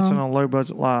 16,000 dumb. watching on Low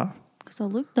Budget Live. Because I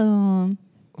look dumb.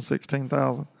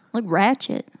 16,000. Look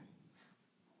ratchet.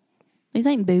 These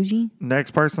ain't bougie.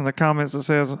 Next person that comments that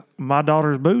says, my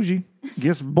daughter's bougie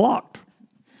gets blocked.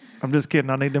 I'm just kidding.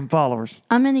 I need them followers.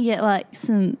 I'm going to get like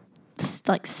some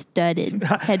studded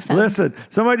headphones. Listen,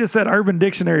 somebody just said Urban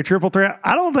Dictionary triple threat.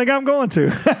 I don't think I'm going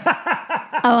to.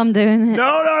 Oh, I'm doing it.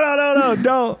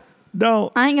 No.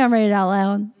 Don't. I ain't going to read it out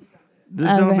loud.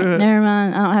 Just don't do it. Never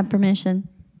mind. I don't have permission.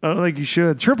 I don't think you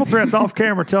should. Triple Threat's off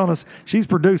camera telling us she's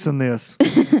producing this.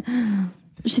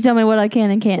 She tell me what I can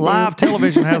and can't Live do.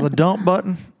 television has a dump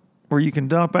button where you can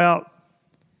dump out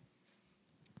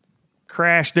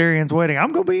Crash Darian's wedding.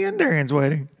 I'm going to be in Darian's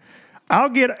wedding. I'll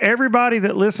get everybody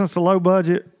that listens to Low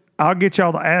Budget, I'll get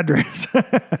y'all the address.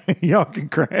 Y'all can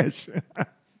crash.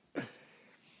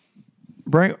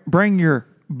 Bring your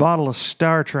bottle of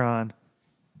Startron.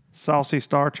 Saucy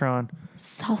Startron.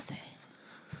 Saucy.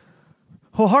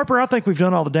 Well, Harper, I think we've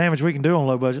done all the damage we can do on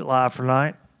Low Budget Live for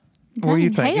tonight. What do you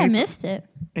think? I missed it.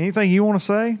 Anything you want to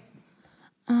say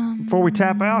before we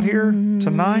tap out here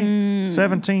tonight?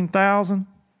 17,000.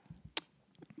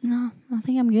 No, I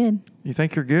think I'm good. You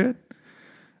think you're good?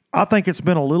 I think it's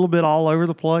been a little bit all over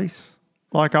the place,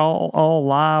 like all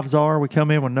lives are. We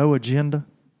come in with no agenda.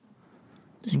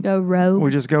 Just go rogue. We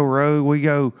just go rogue. We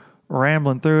go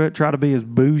rambling through it, try to be as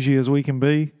bougie as we can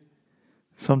be.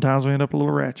 Sometimes we end up a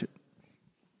little ratchet.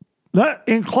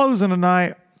 In closing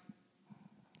tonight,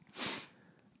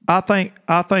 I think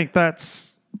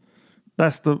that's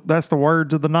the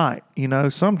words of the night. You know,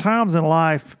 sometimes in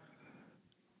life,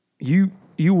 you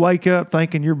wake up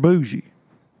thinking you're bougie,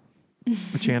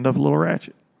 but you end up a little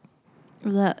ratchet.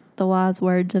 Was that the wise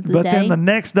words of the But day? then the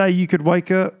next day, you could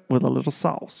wake up with a little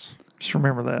sauce. Just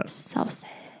remember that. Saucy.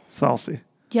 Saucy.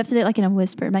 You have to do it like in a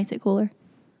whisper. It makes it cooler.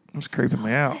 It's creeping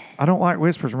me out. I don't like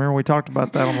whispers. Remember we talked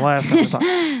about that on the last time. It's like,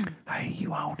 hey,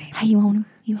 you own him. Hey, you want him?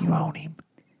 You own him.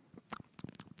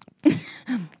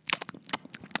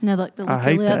 No, like the I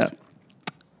hate lips. that.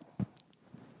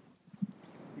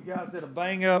 You guys did a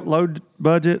bang up Low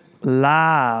Budget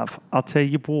Live. I'll tell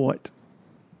you what.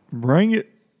 Bring it.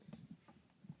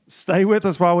 Stay with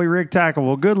us while we rig tackle.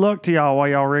 Well, good luck to y'all while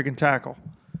y'all rig and tackle.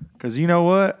 Because you know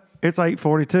what? It's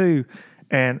 8:42.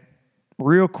 And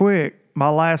real quick, my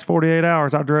last 48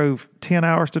 hours, I drove 10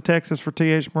 hours to Texas for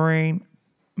TH Marine.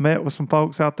 Met with some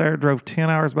folks out there. Drove 10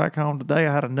 hours back home today.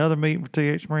 I had another meeting for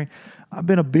TH Marine. I've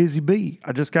been a busy bee.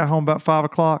 I just got home about 5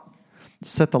 o'clock.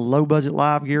 Set the Low Budget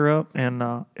Live gear up.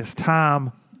 And it's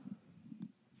time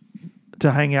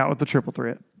to hang out with the Triple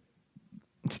Threat.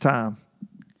 It's time.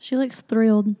 She looks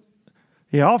thrilled.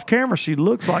 Yeah, off camera, she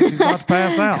looks like she's about to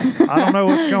pass out. I don't know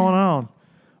what's going on.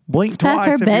 Blink It's past twice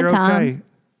her if you're bedtime. okay.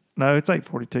 No, it's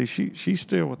 8:42. She's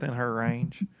still within her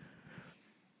range.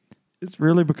 It's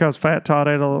really because Fat Todd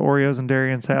ate all the Oreos in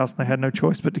Darian's house and they had no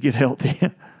choice but to get healthy.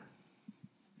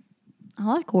 I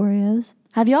like Oreos.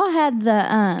 Have y'all had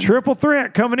the Triple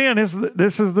threat coming in.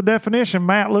 This is the definition.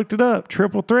 Matt looked it up.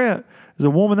 Triple threat is a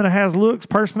woman that has looks,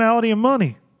 personality, and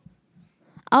money.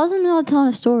 I was in the middle of telling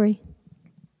a story.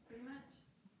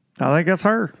 I think that's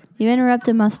her. You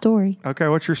interrupted my story. Okay,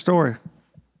 what's your story?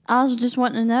 I was just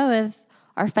wanting to know if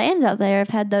our fans out there have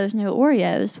had those new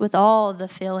Oreos with all the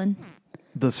filling.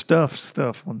 The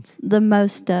stuff ones. The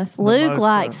most stuff. Luke most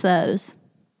likes those.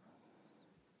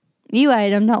 You ate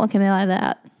them. Don't look at me like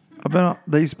that.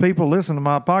 These people listen to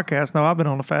my podcast know I've been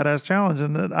on a fat ass challenge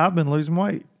and that I've been losing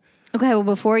weight. Okay, well,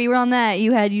 before you were on that,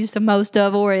 you had used the most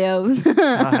of Oreos.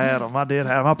 I had them. I did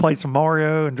have them. I played some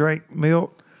Mario and drank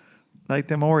milk. Ate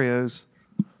them Oreos.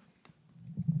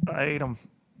 I ate them.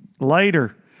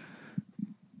 Later.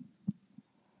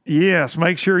 Yes,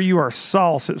 make sure you are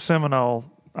sauce at Seminole.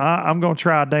 I'm going to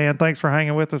try, Dan. Thanks for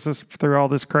hanging with us through all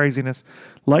this craziness.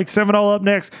 Lake Seminole up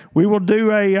next. We will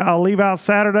do I'll leave out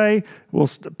Saturday. We'll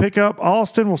pick up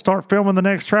Austin. We'll start filming the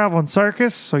next Traveling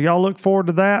Circus. So y'all look forward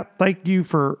to that. Thank you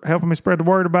for helping me spread the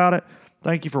word about it.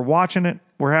 Thank you for watching it.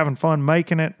 We're having fun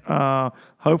making it.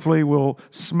 Hopefully we'll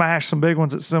smash some big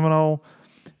ones at Seminole.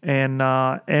 And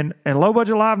Low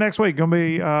Budget Live next week. Gonna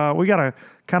be we got a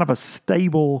kind of a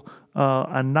stable,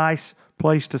 a nice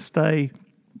place to stay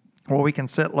where we can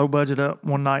set Low Budget up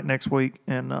one night next week,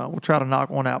 and we'll try to knock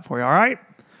one out for you. All right.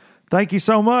 Thank you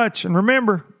so much. And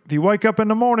remember, if you wake up in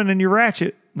the morning and you're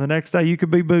ratchet, the next day you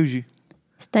could be bougie.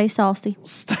 Stay saucy.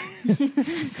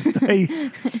 Stay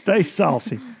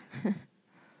saucy.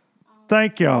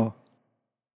 Thank y'all.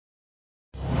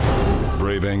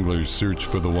 Brave anglers search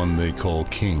for the one they call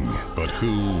king, but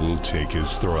who will take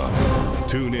his throne?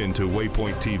 Tune in to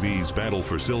Waypoint TV's Battle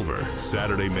for Silver,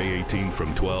 Saturday, May 18th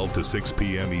from 12 to 6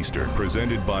 p.m. Eastern.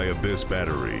 Presented by Abyss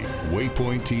Battery.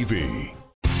 Waypoint TV.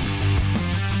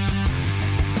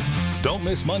 Don't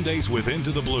miss Mondays with Into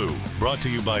the Blue, brought to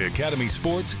you by Academy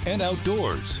Sports and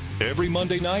Outdoors. Every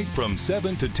Monday night from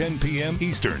 7 to 10 p.m.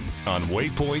 Eastern on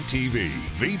Waypoint TV,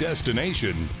 the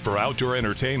destination for outdoor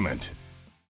entertainment.